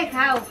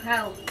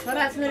खाऊ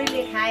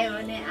छोराछोरीले खायो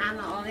भने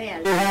आमा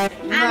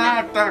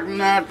अगाइहाल्छ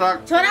नाटक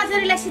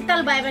छोराछोरीलाई शीतल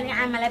भयो भने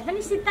आमालाई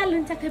पनि शीतल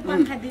हुन्छ खै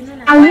पंखा दिनु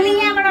न अहिले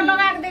यहाँबाट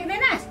लगाएको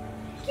देख्दैनस्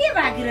के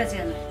बाँकी रहेछ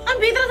अनि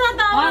भित्र छ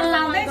त हल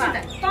लाउँदैछ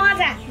त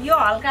जा यो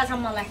हल्का छ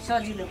मलाई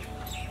सजिलो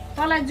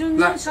तँलाई जुन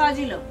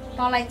सजिलो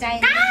तँलाई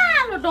चाहिन्छ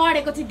कालो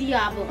डढेको चाहिँ दियो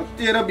अब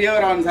तेरो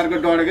व्यवहार अनुसारको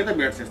डढेको त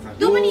भेट्छस् त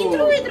त्यो पनि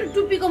यत्रो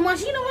टुप्पीको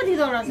मसिनो पो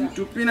दिँदो रहेछ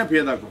टुप्पी न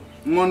फेदाको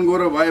मन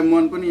गोरो भयो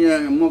मन पनि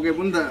मकै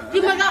पनि त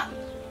तिम्रो त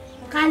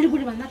काली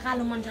बुढी भन्दा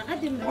कालो मन छ क्या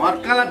तिम्रो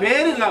अर्कालाई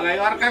फेरि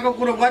लगायो अर्काको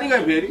कुरो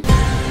गरिगयो फेरि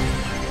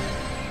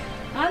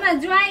होइन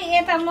ज्वाइँ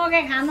यता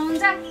मकै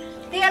खानुहुन्छ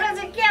तेरो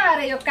चाहिँ के भएर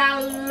यो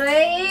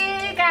कालै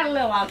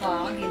कालो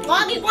भएको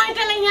अघि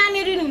पैँटाले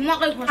यहाँनिर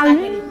मकै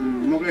खोस्दाखेरि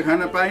मकै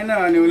खान पाइनँ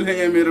अनि उसले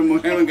यहाँ मेरो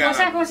मुखैमा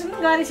खोसा खोस्नु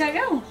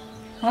गरिसक्यौ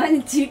अनि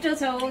छिटो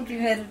छ हौ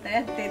तिमीहरू त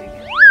तेरि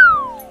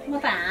म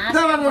त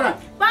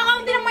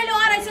पकाउँदिन मैले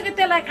अराइसकेँ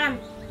त्यसलाई काम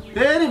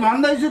फेरि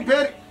भन्दैछु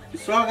फेरि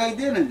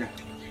सघाइदिएन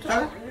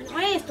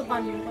यस्तो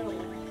गर्नु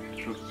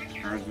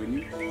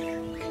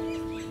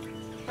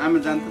आमा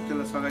जान्छ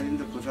त्यसलाई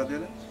सघाइदिन्छ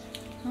खुसादेर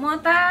म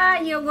त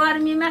यो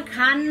गर्मीमा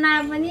खान्ना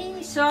पनि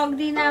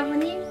सक्दिनँ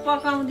पनि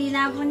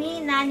पकाउँदिनँ पनि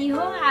नानी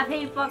हो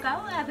आफै पकाऊ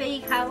आफै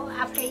खाऊ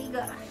आफै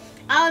गर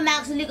अब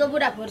माक्सुलीको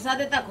बुढा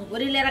फुर्सदे त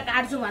खुकुरी लिएर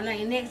काट्छु भनेर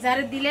हिँडेको छ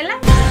अरे दिलेला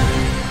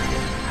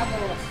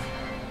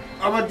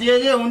अब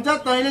जे हुन्छ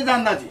तैँले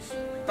जान्दा छिस्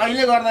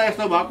तैँले गर्दा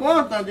यस्तो भएको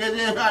त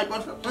जे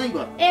आइपर्छ तै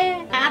गर ए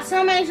हात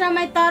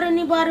समय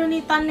तरुनी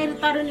बरुनी तन्नेरी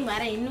तरुनी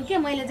भएर हिँड्नु के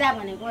मैले जा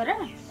भनेको र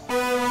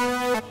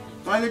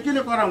तैँले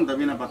किन कराउनु त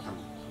बिना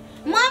पत्तामा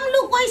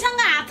मम्लु कोहीसँग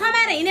हात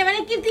थमाएर हिँड्यो भने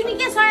कि तिमी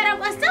के सहेर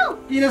बस्छौ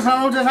किन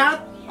समाउँछ साथ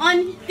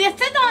अनि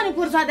त्यस्तै त अनि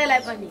फुर्सदेलाई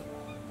पनि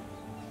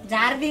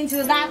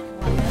झारिदिन्छु दाँत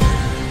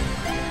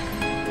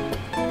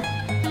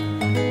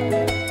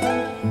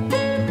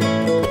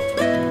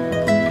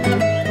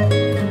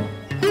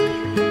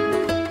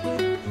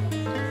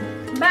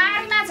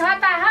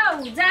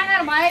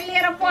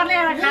लिएर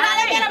पर्लेर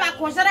खाएर भात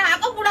खोसेर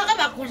आएको बुढाकै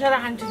भात खोसेर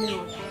खान्छु नि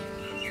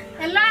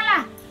ल ल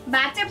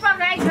भात चाहिँ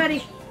पकाइ छोरी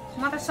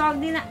म त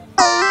सक्दिनँ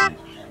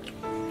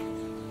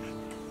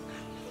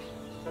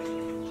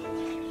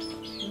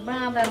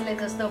बाँदरले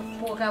जस्तो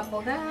पोका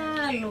पोका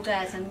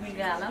लुकाएछन् कि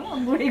गालामा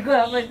बुढीको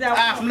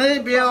आफ्नै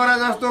बेहोरा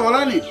जस्तो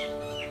होला नि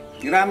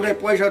राम्रै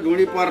पैसा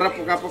ढुँडी परेर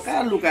पोका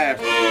पोका लुकाएर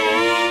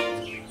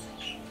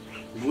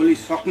भोलि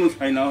सक्नु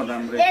छैन हो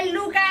राम्रै ए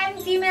लुकाए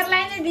पनि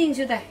तिमीहरूलाई नै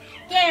दिन्छु त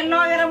के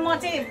लगेर म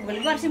चाहिँ भोलि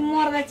पर्सि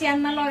मर्दा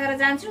च्यानमा लगेर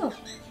जान्छु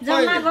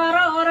जम्मा गर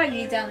ओर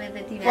घिचाउने त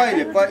तिमी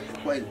पहिले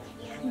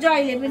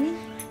जहिले पनि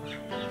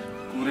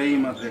पुरै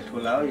मात्रै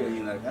ठुला हो यो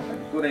यिनीहरूका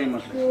पुरै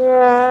मात्रै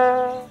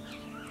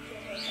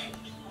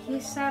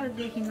साह्रो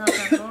देखि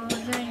नसक्यो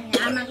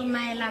आमाको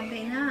माया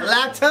लाग्दैन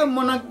लाग्छ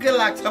मनक्कै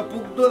लाग्छ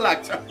पुग्दो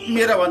लाग्छ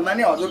मेरो भन्दा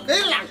नि हजुरकै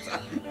लाग्छ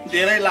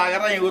धेरै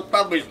लागेर यहाँ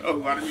उत्पात भइसक्यो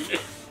गर्मीले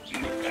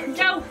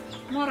जाऊ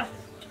मर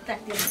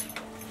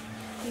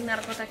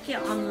तिमीहरूको त के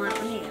अनुहार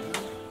पनि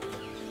हेर्नु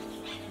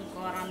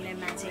गरमले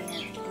मान्छे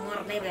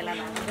मर्ने बेला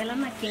भएको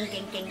बेलामा केङ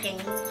केङ केङ केङ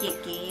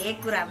के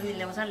कुरा पनि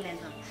ल्याउँछ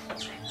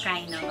ल्याउँछ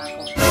काहीँ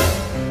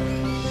नभएको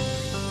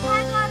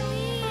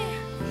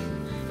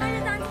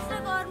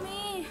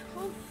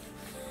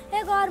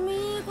गर्मी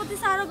कति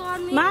साह्रो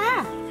गर्मी माया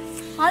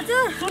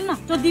हजुर सुन न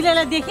त्यो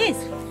दिलेलाई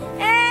देखिस्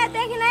ए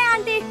देखिन है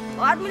आन्टी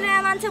घरमा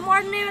नयाँ मान्छे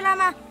मर्ने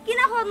बेलामा किन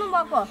खोज्नु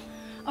भएको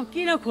अब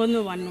किन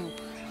खोज्नु भन्नु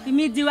त्यो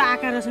मितज्यू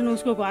आएका रहेछन्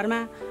उसको घरमा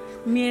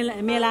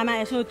मेलामा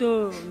यसो त्यो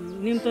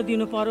निम्तो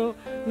दिनु पर्यो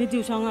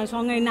मितज्यूसँग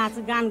सँगै नाच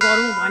गान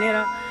गरौँ भनेर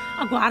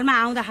घरमा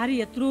आउँदाखेरि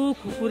यत्रो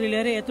खुकुरी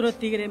लिएर यत्रो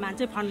तिग्रे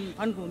मान्छे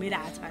फन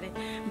घुमिरहेको छ अरे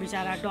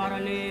बिचरा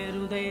डरले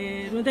रुँदै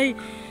रुँदै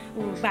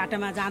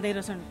बाटोमा जाँदै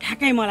रहेछन्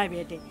ठ्याक्कै मलाई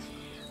भेटे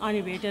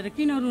अनि भेटेर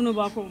किन रुनु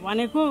भएको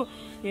भनेको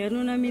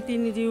हेर्नु न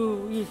मितिनीज्यू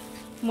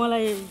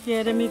मलाई के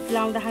अरे मित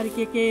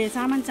लाउँदाखेरि के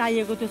सामान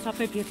चाहिएको त्यो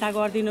सबै फिर्ता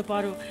गरिदिनु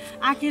पर्यो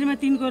आखिरमा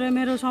तिनको र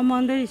मेरो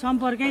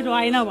सम्पर्कै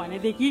रहेन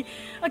भनेदेखि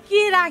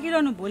के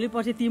राखिरहनु भोलि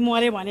पर्सि ती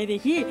मऱ्यो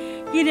भनेदेखि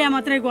किरिया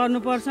मात्रै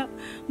गर्नुपर्छ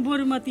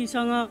बरु म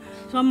तीसँग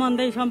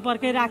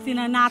सम्पर्कै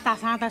राख्दिनँ नाता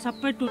साता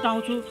सबै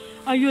टुटाउँछु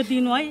यो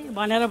दिनु है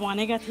भनेर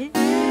भनेका थिए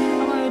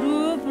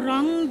रूप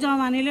रङ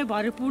जवानीले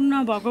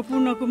भरिपूर्ण भएको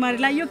पूर्ण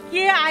कुमारीलाई यो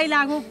के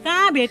आइलाग्यो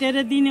कहाँ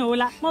भेटेर दिने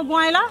होला म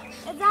गएँ ल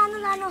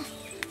जानु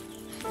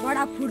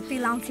बडा फुर्ती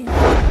लाउँछिन्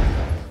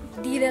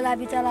दिरेला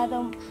बिचरा त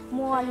म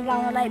अलि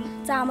लाउनलाई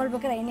चामल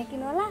बोकेर हिँड्ने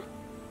किन होला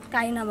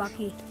काहीँ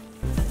नभएकी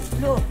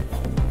लो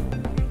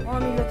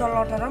अमिलो त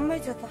लटरम्मै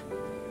छ त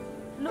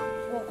लु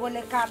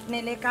कोले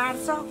काट्नेले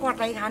काट्छ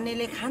कटाइ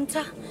खानेले खान्छ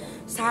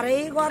साह्रै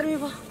गर्मी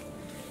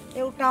भयो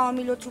एउटा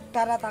अमिलो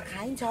चुक्तारा त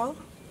खाइन्छ हौ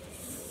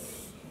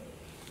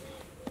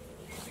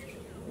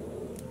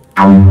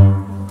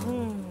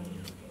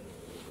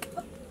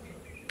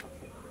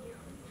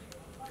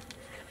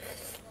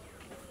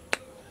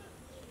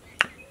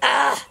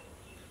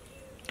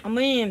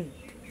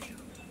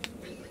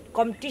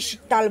कम्ती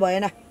शीतल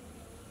भएन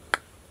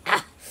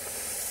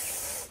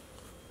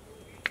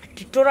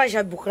छिटो रहेछ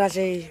बुख्रा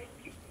चाहिँ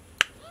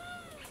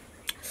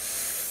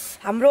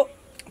हाम्रो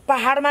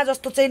पहाडमा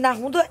जस्तो चाहिँ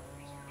नहुँदो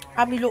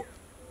अमिलो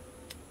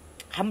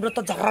हाम्रो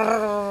त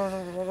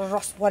झर्र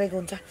रस परेको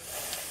हुन्छ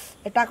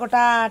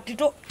यताकोटा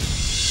टिटो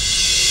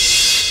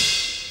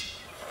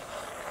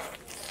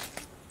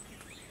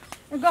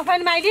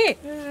गफाइन माइली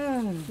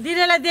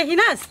दिनेलाई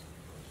देखिनस्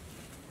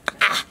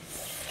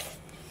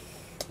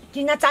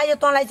किन चाहियो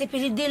तँलाई चाहिँ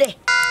फेरि दिले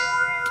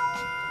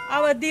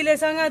अब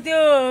दिलेसँग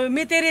त्यो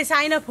मितेरी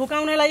साइन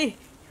फुकाउनलाई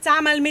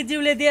चामल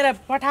मितज्यूले दिएर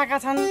पठाएका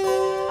छन्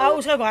अब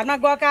उसको घरमा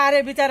गएका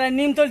अरे बिचरा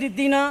निम्तो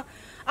दिन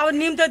अब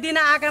निम्तो दिन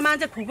आएका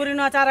मान्छे खुकुरी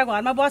नचाएर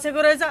घरमा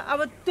बसेको रहेछ। अब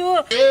त्यो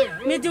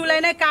मिजुलाई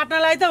नै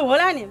काट्नलाई त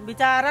होला नि।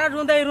 बिचारा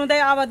रुँदै रुँदै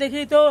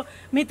अबदेखि त्यो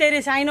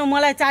मितेरी साइनो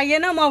मलाई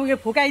चाहिएन, म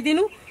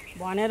फुकाइदिनु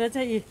भनेर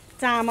चाहिँ यी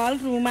चामल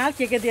रुमाल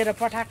के दिएर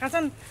पठाएका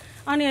छन्।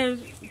 अनि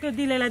त्यो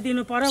दिलेलाई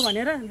दिनु पर्यो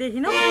भनेर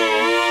देखिन।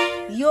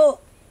 यो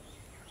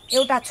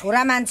एउटा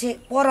छोरा मान्छे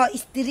पर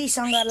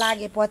स्त्रीसँग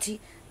लागेपछि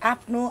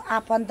आफ्नो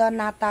आफन्त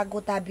नाता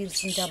गोता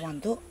बिर्सिन्छ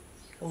भन्थ्यो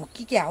हो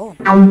कि क्या हो?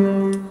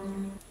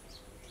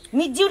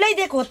 मिज्यूलाई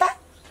दिएको हो त?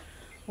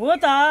 हो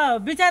त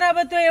बिचारा अब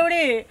त्यो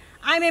एउटै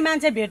आइमे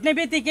मान्छे भेट्ने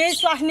बित्तिकै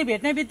स्वास्नी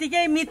भेट्ने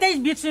बित्तिकै मितै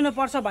बिर्सिनु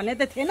पर्छ भन्ने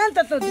त थिएन नि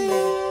त। त्यो दिले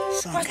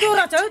कस्तो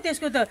रहेछ हौ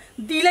त्यसको त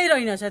दिलै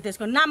रहेनछ,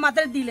 त्यसको नाम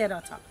मात्रै दिले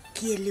रहेछ।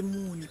 केले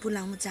मुनि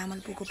पुलाउनु चामल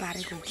पोको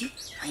पारेको हो कि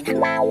होइन?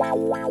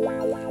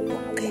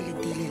 कहिले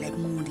दिलेलाई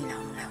मुनि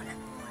लाउनु होला,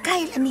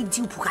 कहिले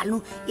मिज्यू फुकाल्नु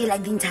यसलाई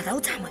दिन्छ त हौ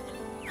चामल?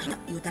 होइन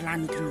यो त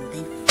लानु थिनु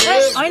हुँदैन।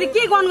 होइन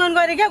के गनगन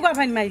गरे क्या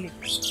गफाइन माइले?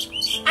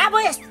 अब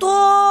यस्तो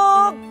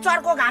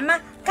चर्को घाममा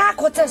कहाँ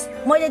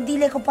खोज्छस्? मैले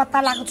दिलेको पत्ता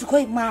लगाएको छु,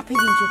 खोइ म आफै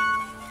दिन्छु।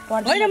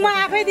 होइन म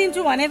आफै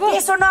दिन्छु भनेको।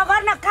 यसो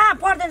नगर न, कहाँ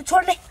पर्दैन,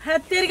 छोड्ने।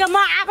 तेरिका म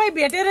आफै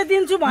भेटेर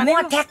दिन्छु भने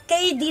म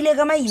ठ्याक्कै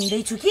दिलेकोमा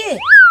हिँड्दैछु कि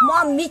म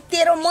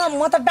मितेरो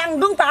म त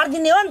डाङडुङ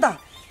पारिदिने हो नि त।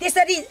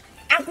 त्यसरी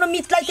आफ्नो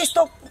मितलाई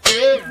त्यस्तो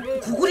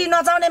खुकुरी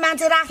नचाउने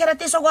मान्छे राखेर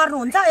त्यसो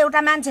गर्नुहुन्छ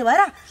एउटा मान्छे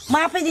भएर? म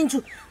आफै दिन्छु।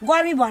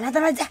 गर्मी भला त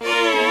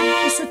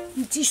यसो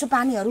चिसो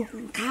पानीहरू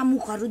खा,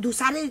 मुखहरू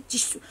धुसारै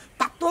चिसो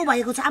तातो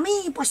भएको छ,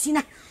 आमै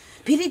पसिना।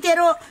 फेरि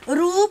तेरो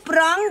रूप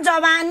रङ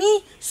जवानी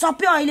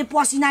सबै अहिले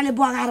पसिनाले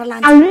बगाएर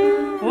लान्छ।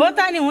 हो त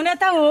नि, हुने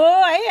त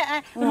हो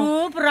है।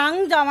 रूप रङ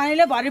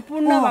जवानीले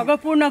भरिपूर्ण भएको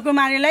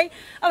पूर्णकुमारीलाई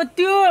अब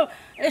त्यो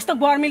यस्तो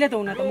गर्मीले त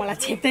हुन त मलाई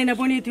छेक्दैन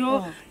पनि थियो,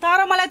 तर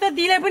मलाई त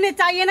दिले पनि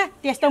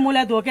चाहिएन त्यस्तो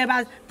मुला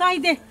धोकेबाज। तै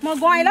दे म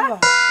गएँ ल।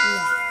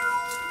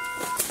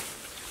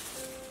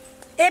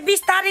 ए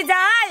बिस्तारै जा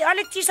है,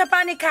 अलिक चिसो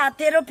पानी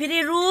खा। तेरो फेरि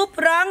रूप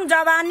रङ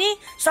जवानी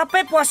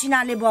सबै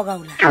पसिनाले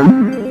बगाउला।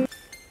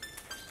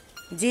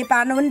 जे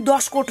पार्नु पनि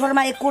 10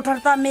 कोठरमा 1 कोठर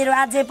त मेरो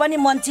अझै पनि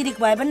मनचिरिक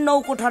भए पनि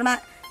 9 कोठरमा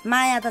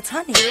माया त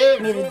छ नि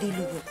मेरो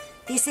दिलुको।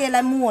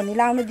 त्यसैलाई मुहनी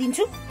लाउन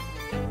दिन्छु।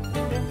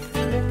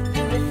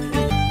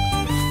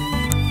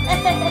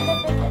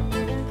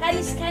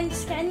 खानिस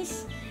खानिस खानिस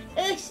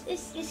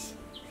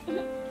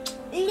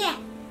ल्या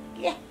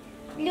ल्या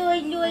लोइ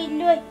लोइ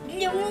लोइ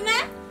ल्याउनुमा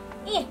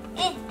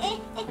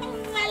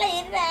मलाई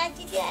हेरेर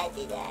हाँसिदियो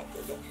हाँसिदियो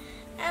हाँसिदियो।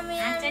 आमी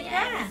आमी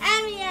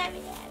आमी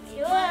आमी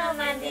हो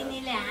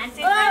मान्छेले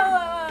हाँसेको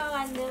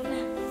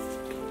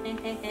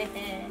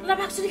ल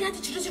बाक्सुरी खाँची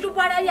छिटो छिटो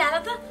बढाइहाल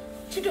त,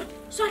 छिटो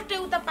सट्टै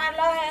उता पार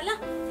लगाइहाल।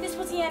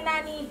 त्यसपछि यहाँ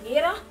नानी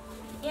हेर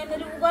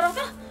यहाँनिर उ गरौ त।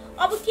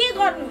 अब के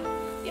गर्नु,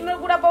 तिम्रो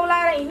बुढा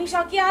बौलाएर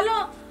हिँडिसकिहाल्यो,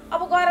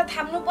 अब गएर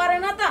थाम्नु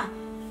परेन त?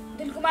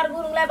 दिलकुमार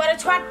गुरुङलाई भरे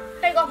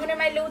छ्वाट्टै गफने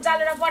मैले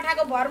उचालेर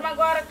पठाएको भरमा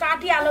गएर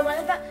काटिहाल्यो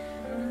भने त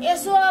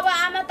यसो अब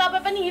आमा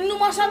तपाईँ पनि हिँड्नु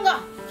मसँग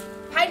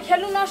फाइट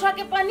खेल्नु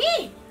नसके पनि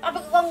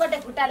तपाईँको गङ्गटे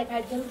खुट्टाले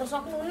फाइट खेल्नु त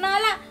सक्नुहुन्न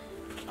होला।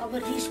 अब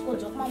रिसको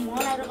झोकमा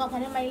मलाएर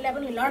गफने मैले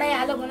पनि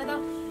लडाइहाल्यो भने त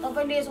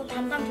तपाईँले यसो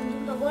थामथाम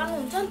ठुल्ठुल त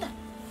गर्नुहुन्छ नि त।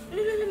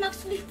 लु लु लु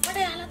माक्सुली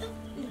बढाइहाल त।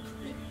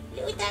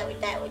 उता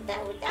उता उता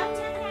उता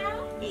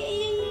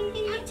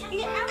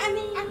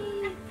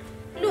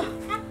लु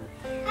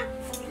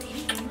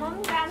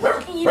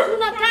हिँड्नु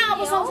न, कहाँ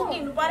अब सँगसँगै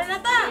हिँड्नु परेन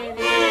त?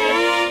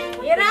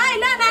 हेर है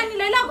ल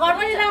नानीलाई, ल घर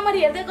पनि राम्ररी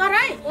हेर्दै गर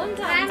है।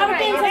 अब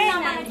टेन्सन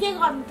नमान्नु, के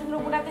गर्नु, तिम्रो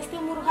बुढा त्यस्तै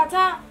मुर्खा छ।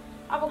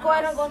 अब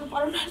गएर गर्नु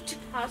पर्यो।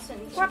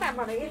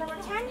 कताबाट यताबाट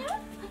छान्यो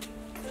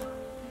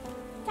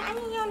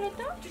छानियो नि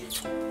त?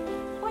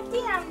 कति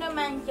राम्रो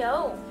मान्छे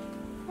हौ,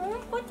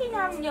 कति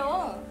राम्रो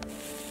हो।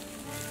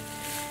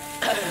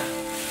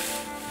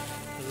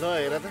 ल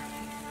हेर त,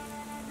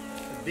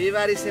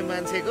 बेबारिसे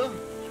मान्छेको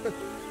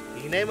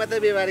हिँडाइ मात्रै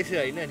बेबारिसे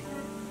होइन नि,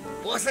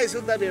 बसाइ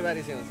सुत्दा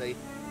बेबारिसे हुन्छ। है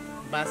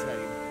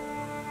बाँसघारीमा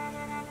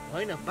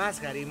होइन,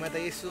 बाँसघारीमा त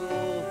यसो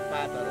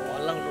पातहरू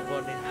हल्लाउनु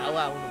पर्ने,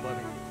 हावा आउनु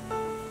पर्ने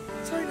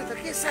छैन त।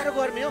 के साह्रो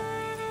गर्मी हो।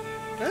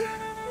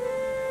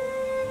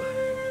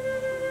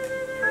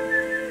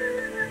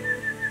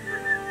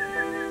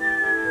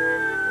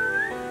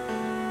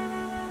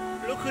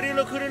 लुखुरी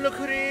लुखुरी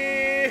लुखुरी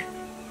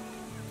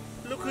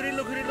लुखुरी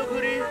लुखुरी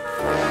लुखुरी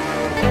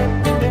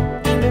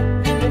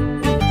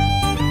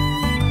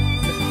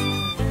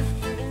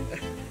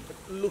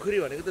लुखुरी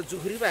भनेको त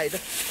जुखुरी पो आयो त।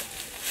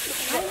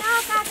 होइन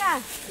काका,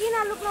 किन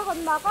लुक्न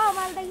खोज्नु भएको?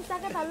 मैले त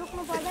इच्छाकै त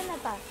लुक्नु पर्दैन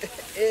त।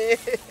 ए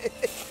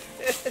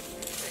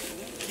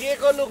के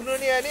को लुक्नु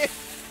नि अनि?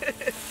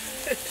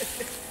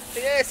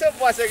 यहाँ यसो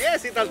बस्यो क्या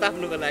शीतल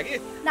ताप्नुको लागि।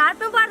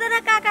 ढाट्नु पर्दैन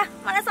काका,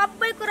 मलाई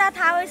सबै कुरा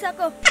थाहा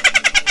भइसक्यो।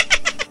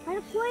 होइन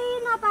कोही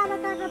नपाएर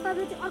काका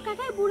तपाईँ चाहिँ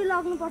अर्काकै बुढी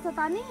लाग्नुपर्छ त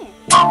नि।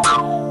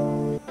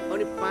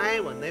 अनि पाएँ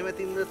भन्दैमा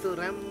तिम्रो त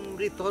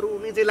राम्री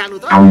तरुनी चाहिँ लानु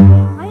त?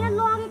 होइन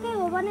लगेकै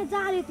हो भने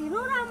जारी तिर्नु,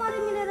 राम्ररी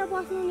मिलेर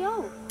बस्नु नि हौ।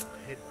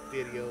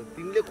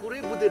 तिमीले कुरै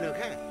बुझ्दैनौ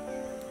कहाँ?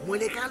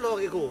 मैले कहाँ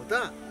लगेको हो त?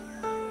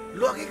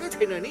 लगेकै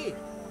छैन नि।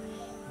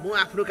 म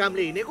आफ्नो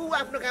कामले हिँडेको, ऊ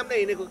आफ्नो कामले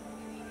हिँडेको।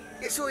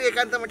 यसो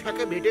एकान्तमा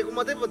ठ्याक्कै भेटेको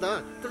मात्रै पो त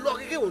त्यो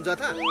लगेकै हुन्छ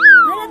त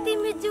हैन ती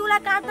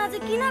मिजुलाई काट्न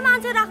चाहिँ किन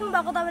मान्छे राख्नु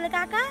भएको तपाईले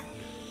काका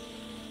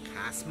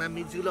खासमा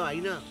मिजुलो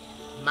हैन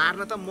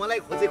मार्न त मलाई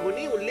खोजेको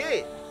नि उले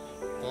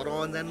तर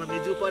अनजानमा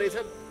मिजु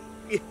परेछन्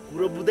ए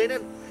कुरो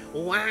बुझ्दैनन्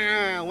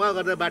वहाँ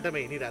गर्दा बाटोमा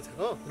हिँडिरहेछ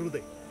हो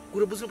रुँदै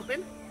कुरो बुझ्नु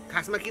पर्दैन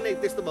खासमा किन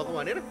त्यस्तो भएको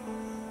भनेर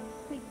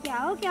क्या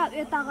हो क्या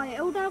यता गयो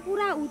एउटा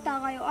कुरा उता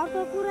गयो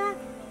अर्को कुरा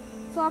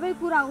सबै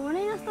कुरा हो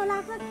नै जस्तो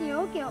लाग्छ के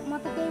हो म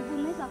त केही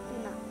बुझ्नै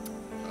सक्दिनँ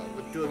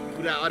त्यो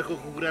कुरा अर्को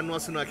कुरा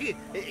नसुन कि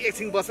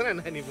एकछिन बसेर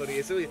नानी पऱ्यो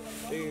यसो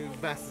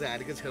बाँस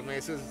झारीको छेउमा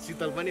यसो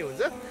शीतल पनि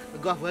हुन्छ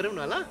गफ गरौँ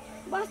न ल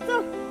बस्छु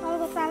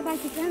तपाईँको चारबार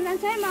खिच्न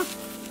जान्छ है म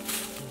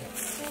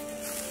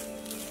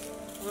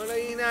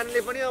मलाई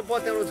यिनीहरूले पनि अब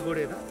पत्याउनु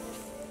छोडे त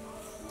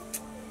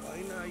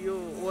होइन यो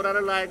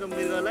ओह्रालो लागेको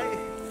मृगलाई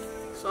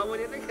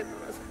सबैले नै खेद्नु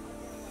रहेछ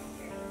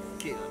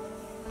के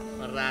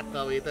रात त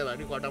अब यता भयो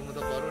नि कटाउनु त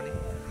पर्यो नि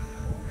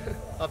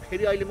अब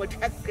फेरि अहिले म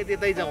ठ्याक्कै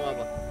त्यतै जाउँ अब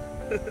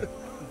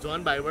जन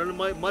भाइबाट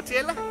म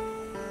चेला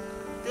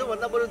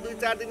त्योभन्दा बरु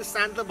 2-4 दिन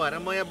शान्त भएर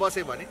म यहाँ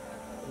बसेँ भने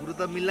कुरो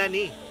त मिल्ला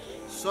नि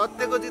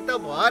सत्यको जित त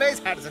भरै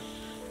छाड्छ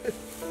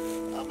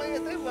अब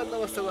यतै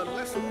बन्दोबस्त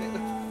गर्नुलाई सुन्दैन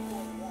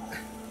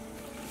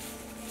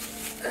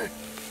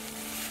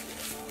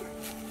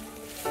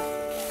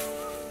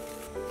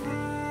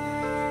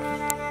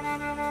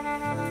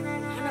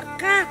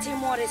कहाँ चाहिँ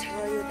मरेछ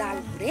यो दाल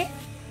भुडे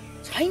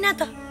छैन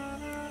त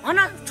हन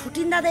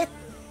छुटिँदा त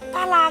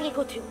यता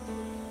लागेको थियो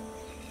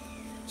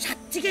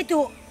साँच्चीकै त्यो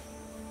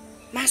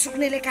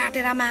मासुक्नेले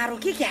काटेर मारो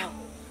कि क्या हो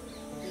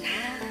ला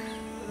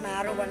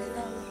मारो भने त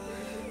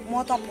म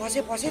त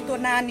फसे त्यो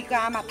नानीको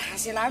आमा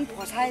थासेला पनि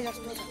फसाए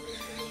जस्तो छ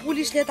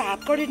पुलिसले त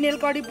हातकडी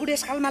नेलकडी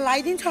बुढेसकालमा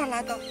लगाइदिन्छ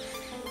होला त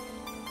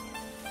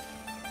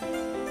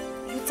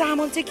यो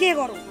चामल चाहिँ के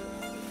गरौँ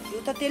यो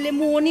त त्यसले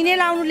मोनी नै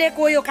लाउनु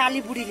लिएको यो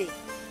काली बुढीले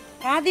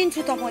कहाँ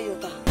दिन्छु त म यो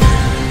त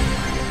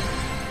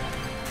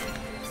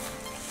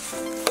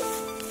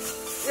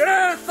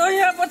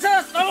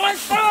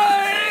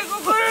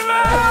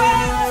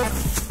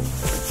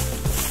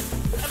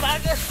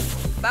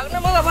भाग्न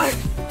मलाई भाइ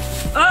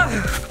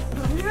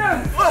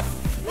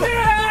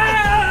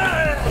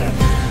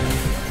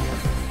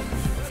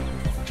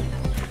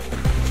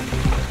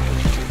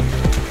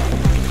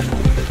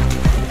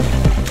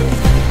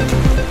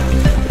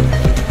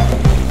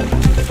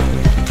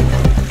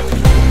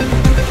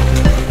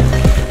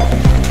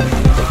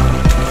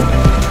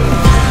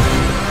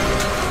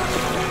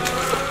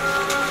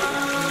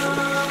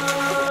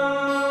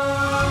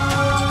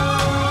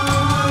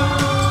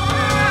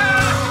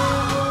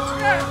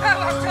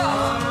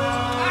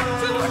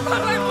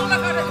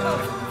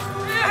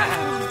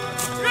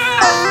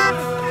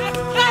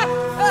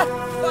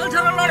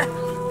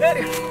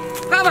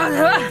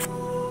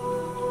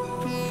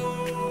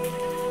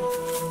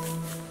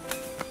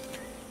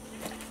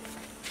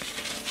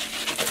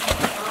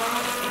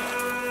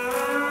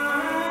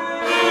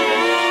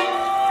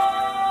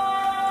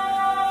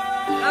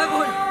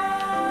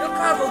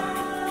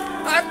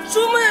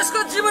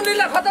जीवन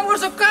लीला खत्म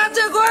गर्छु कहाँ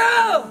चाहिँ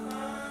गयो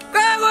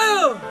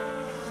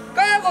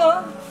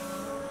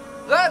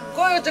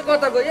चाहिँ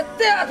कता गयो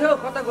यतै आथ्यो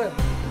कता गयो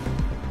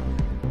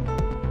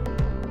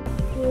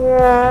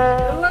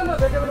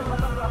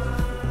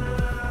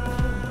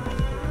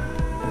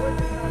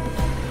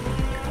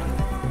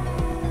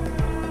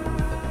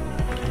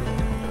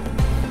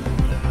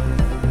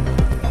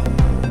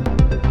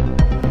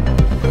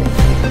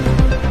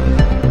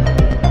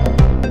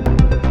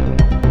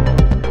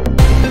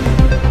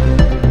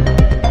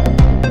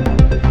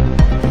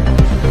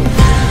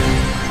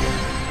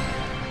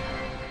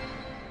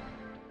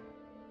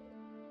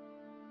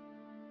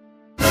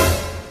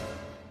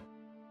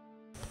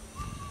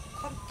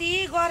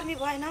गर्मी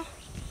भएन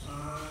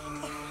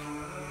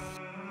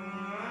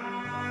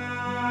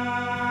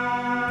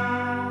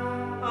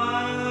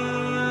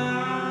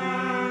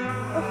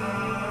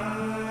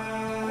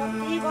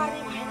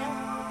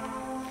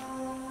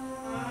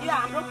यो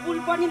हाम्रो पुल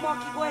पनि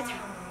मकी गएछ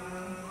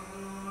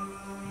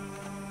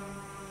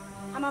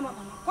आमामा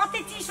कति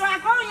चिसो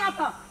आएको यहाँ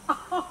त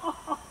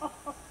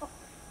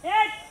ए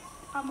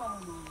आमामा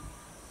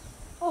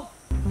ओ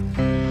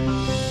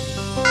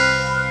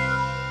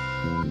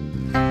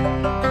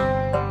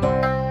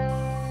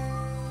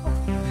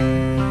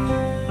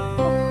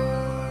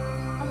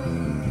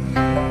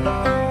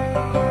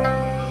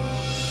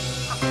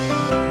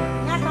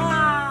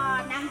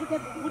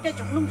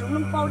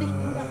झुङलुङ पौडी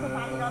जस्तो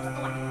पानी रहेछ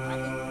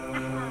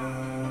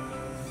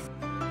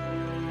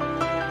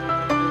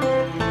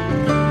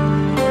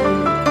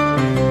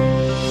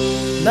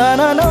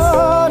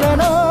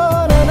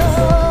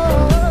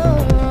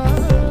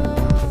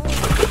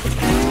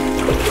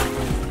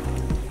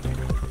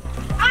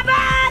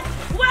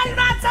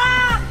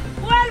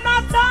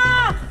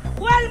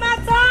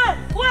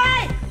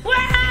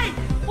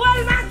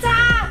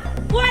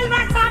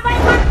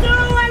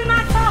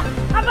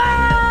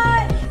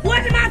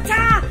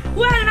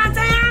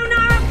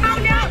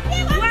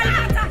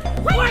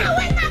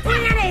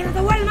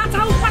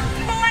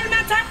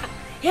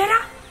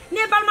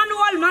नेपालमा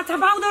मोल माछा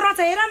पाउँदो रहेछ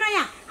हेर न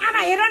यहाँ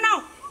आमा हेर न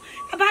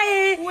भाइ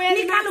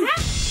निकालौँ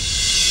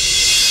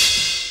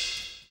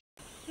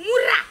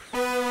मुर्रा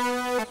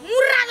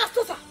मुर्रा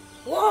जस्तो छ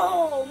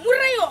ओ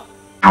मुर्रै हो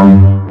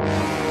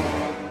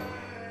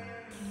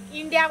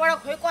इन्डियाबाट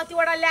खोइ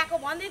कतिवटा ल्याएको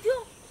भन्दै थियो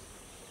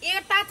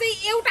एउटा चाहिँ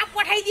एउटा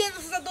पठाइदिए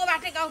जस्तो छ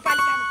दोबाटे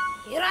गाउँपालिकामा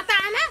हेर त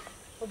आमा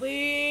अबे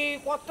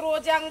कत्रो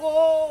ज्याङ्गो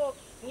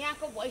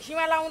यहाँको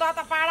भैँसीमा लाउँदा त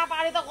पाडा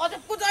पाडी त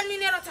गजबको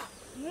जन्मिने रहेछ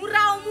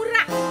मुर्रा हो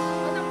मुर्रा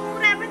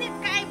मुर्रा पनि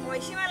गाई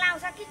भैँसीमा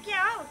लाउँछ कि के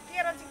हो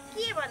तेरो चाहिँ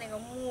के भनेको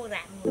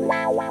मुर्रा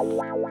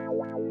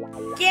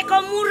के को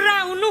मुर्रा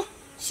हुनु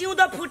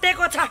सिउँदो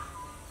फुटेको छ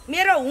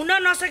मेरो हुन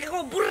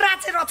नसकेको बुर्रा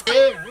चाहिँ रहेछ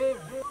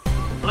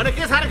अनि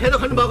के साह्रो खेदो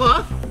खानु भएको हो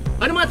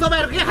अनि म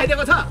तपाईँहरू के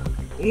खाइदिएको छ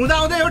हुँदा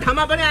हुँदै यो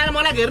ठाउँमा पनि आएर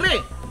मलाई घेर्ने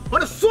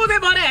अनि सोधे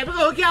भरे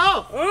हेपेको हो क्या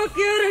हो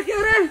के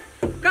अरे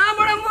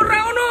कहाँबाट मुर्रा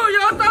आउनु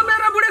यो त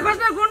मेरो बुढी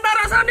खोज्ने गुन्डा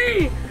रहेछ नि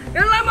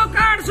यसलाई म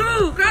काट्छु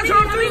कहाँ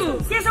छोड्छु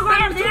त्यसो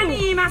गर्नु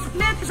नि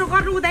मासुले त्यसो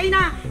गर्नु हुँदैन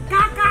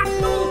कहाँ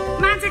काट्नु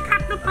मान्छे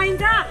काट्नु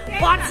पाइन्छ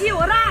भर्सी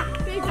हो र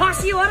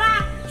खसी हो र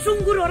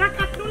सुँगुर हो र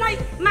काट्नुलाई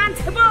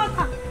मान्छे पो त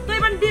तै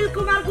पनि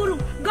दिलकुमार गुरुङ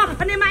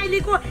गफने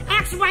माइलीको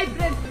एक्स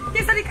बोयफ्रेन्ड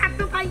त्यसरी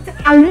काट्नु पाइन्छ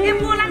ए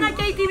बोला न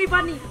केही तिमी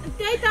पनि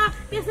त्यही त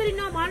त्यसरी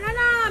नभन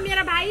न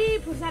मेरो भाइ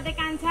फुर्सदे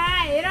कान्छा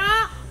हेर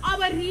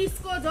अब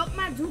रिसको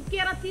झोकमा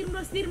झुकेर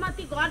तिम्रो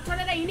श्रीमती घर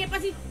छोडेर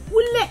हिँडेपछि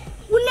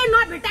उल्ले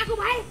नभेटाएको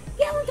भए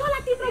के हुन्छ होला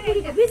तिम्रो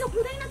बुढीको बिजो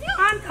खुदैन थियो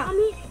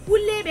अनि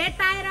उल्ले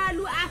भेटाएर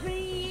लु आफै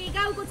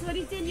गाउँको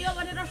छोरी चाहिँ लियो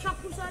भनेर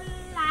सकुशल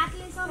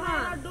हातले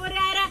समाएर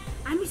डोर्याएर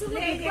हामीसँग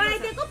भेट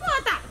गराइदिएको पो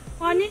त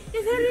अनि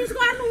त्यसरी रिस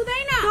गर्नु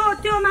हुँदैन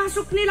त्यो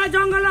मासुक्नीलाई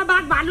जङ्गलमा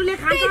बाघ भालुले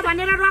खान्छ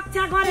भनेर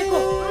रक्षा गरेको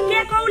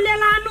के कौले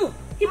लानु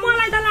कि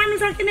मलाई त लानु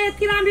सकिन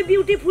यति राम्रो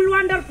ब्युटिफुल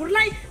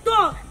वन्डरफुललाई त्यो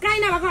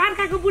काहीँ नभएको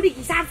अर्काको बुढी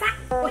घिसार्छ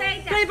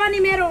त्यही पनि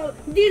मेरो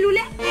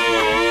दिलुले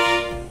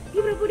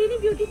तिम्रो बुढी नि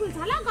ब्युटिफुल छ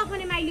ल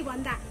गफने माइली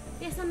भन्दा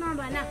त्यसो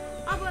नभन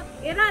अब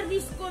हेर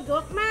रिसको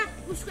झोकमा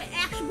उसको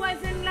एक्स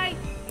बोयफ्रेन्डलाई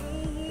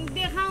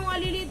देखाउँ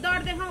अलिअलि डर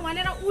देखाउँ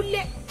भनेर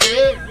उसले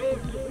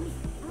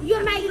यो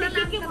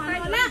माइलीले के भन्नु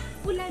होला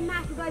उसलाई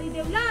माफ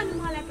गरिदेऊ ल अनि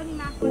मलाई पनि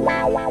माफ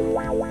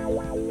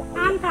गरिदेऊ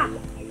अन्त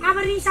अब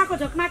रिसाको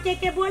झोकमा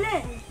के बोले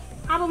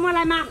अब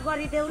मलाई माफ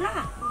गरिदेऊ ल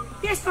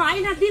त्यस्तो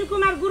होइन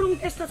दिलकुमार गुरुङ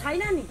त्यस्तो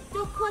छैन नि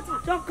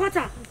चोखो छ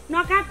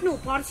नकाट्नु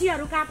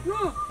फर्सीहरू काट्नु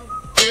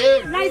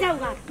लैजाऊ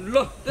घर ल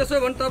त्यसो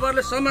भने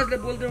तपाईँहरूले समाजले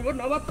बोलिदिनु भयो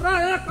नभत्र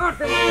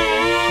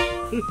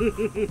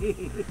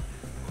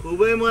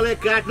खुबै मलाई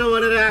काट्नु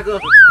भनेर आएको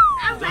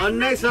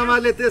झन्नै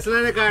समाजले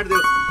त्यसलाई नै काट्दियो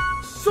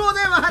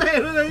सोधे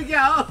भएर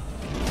क्या हो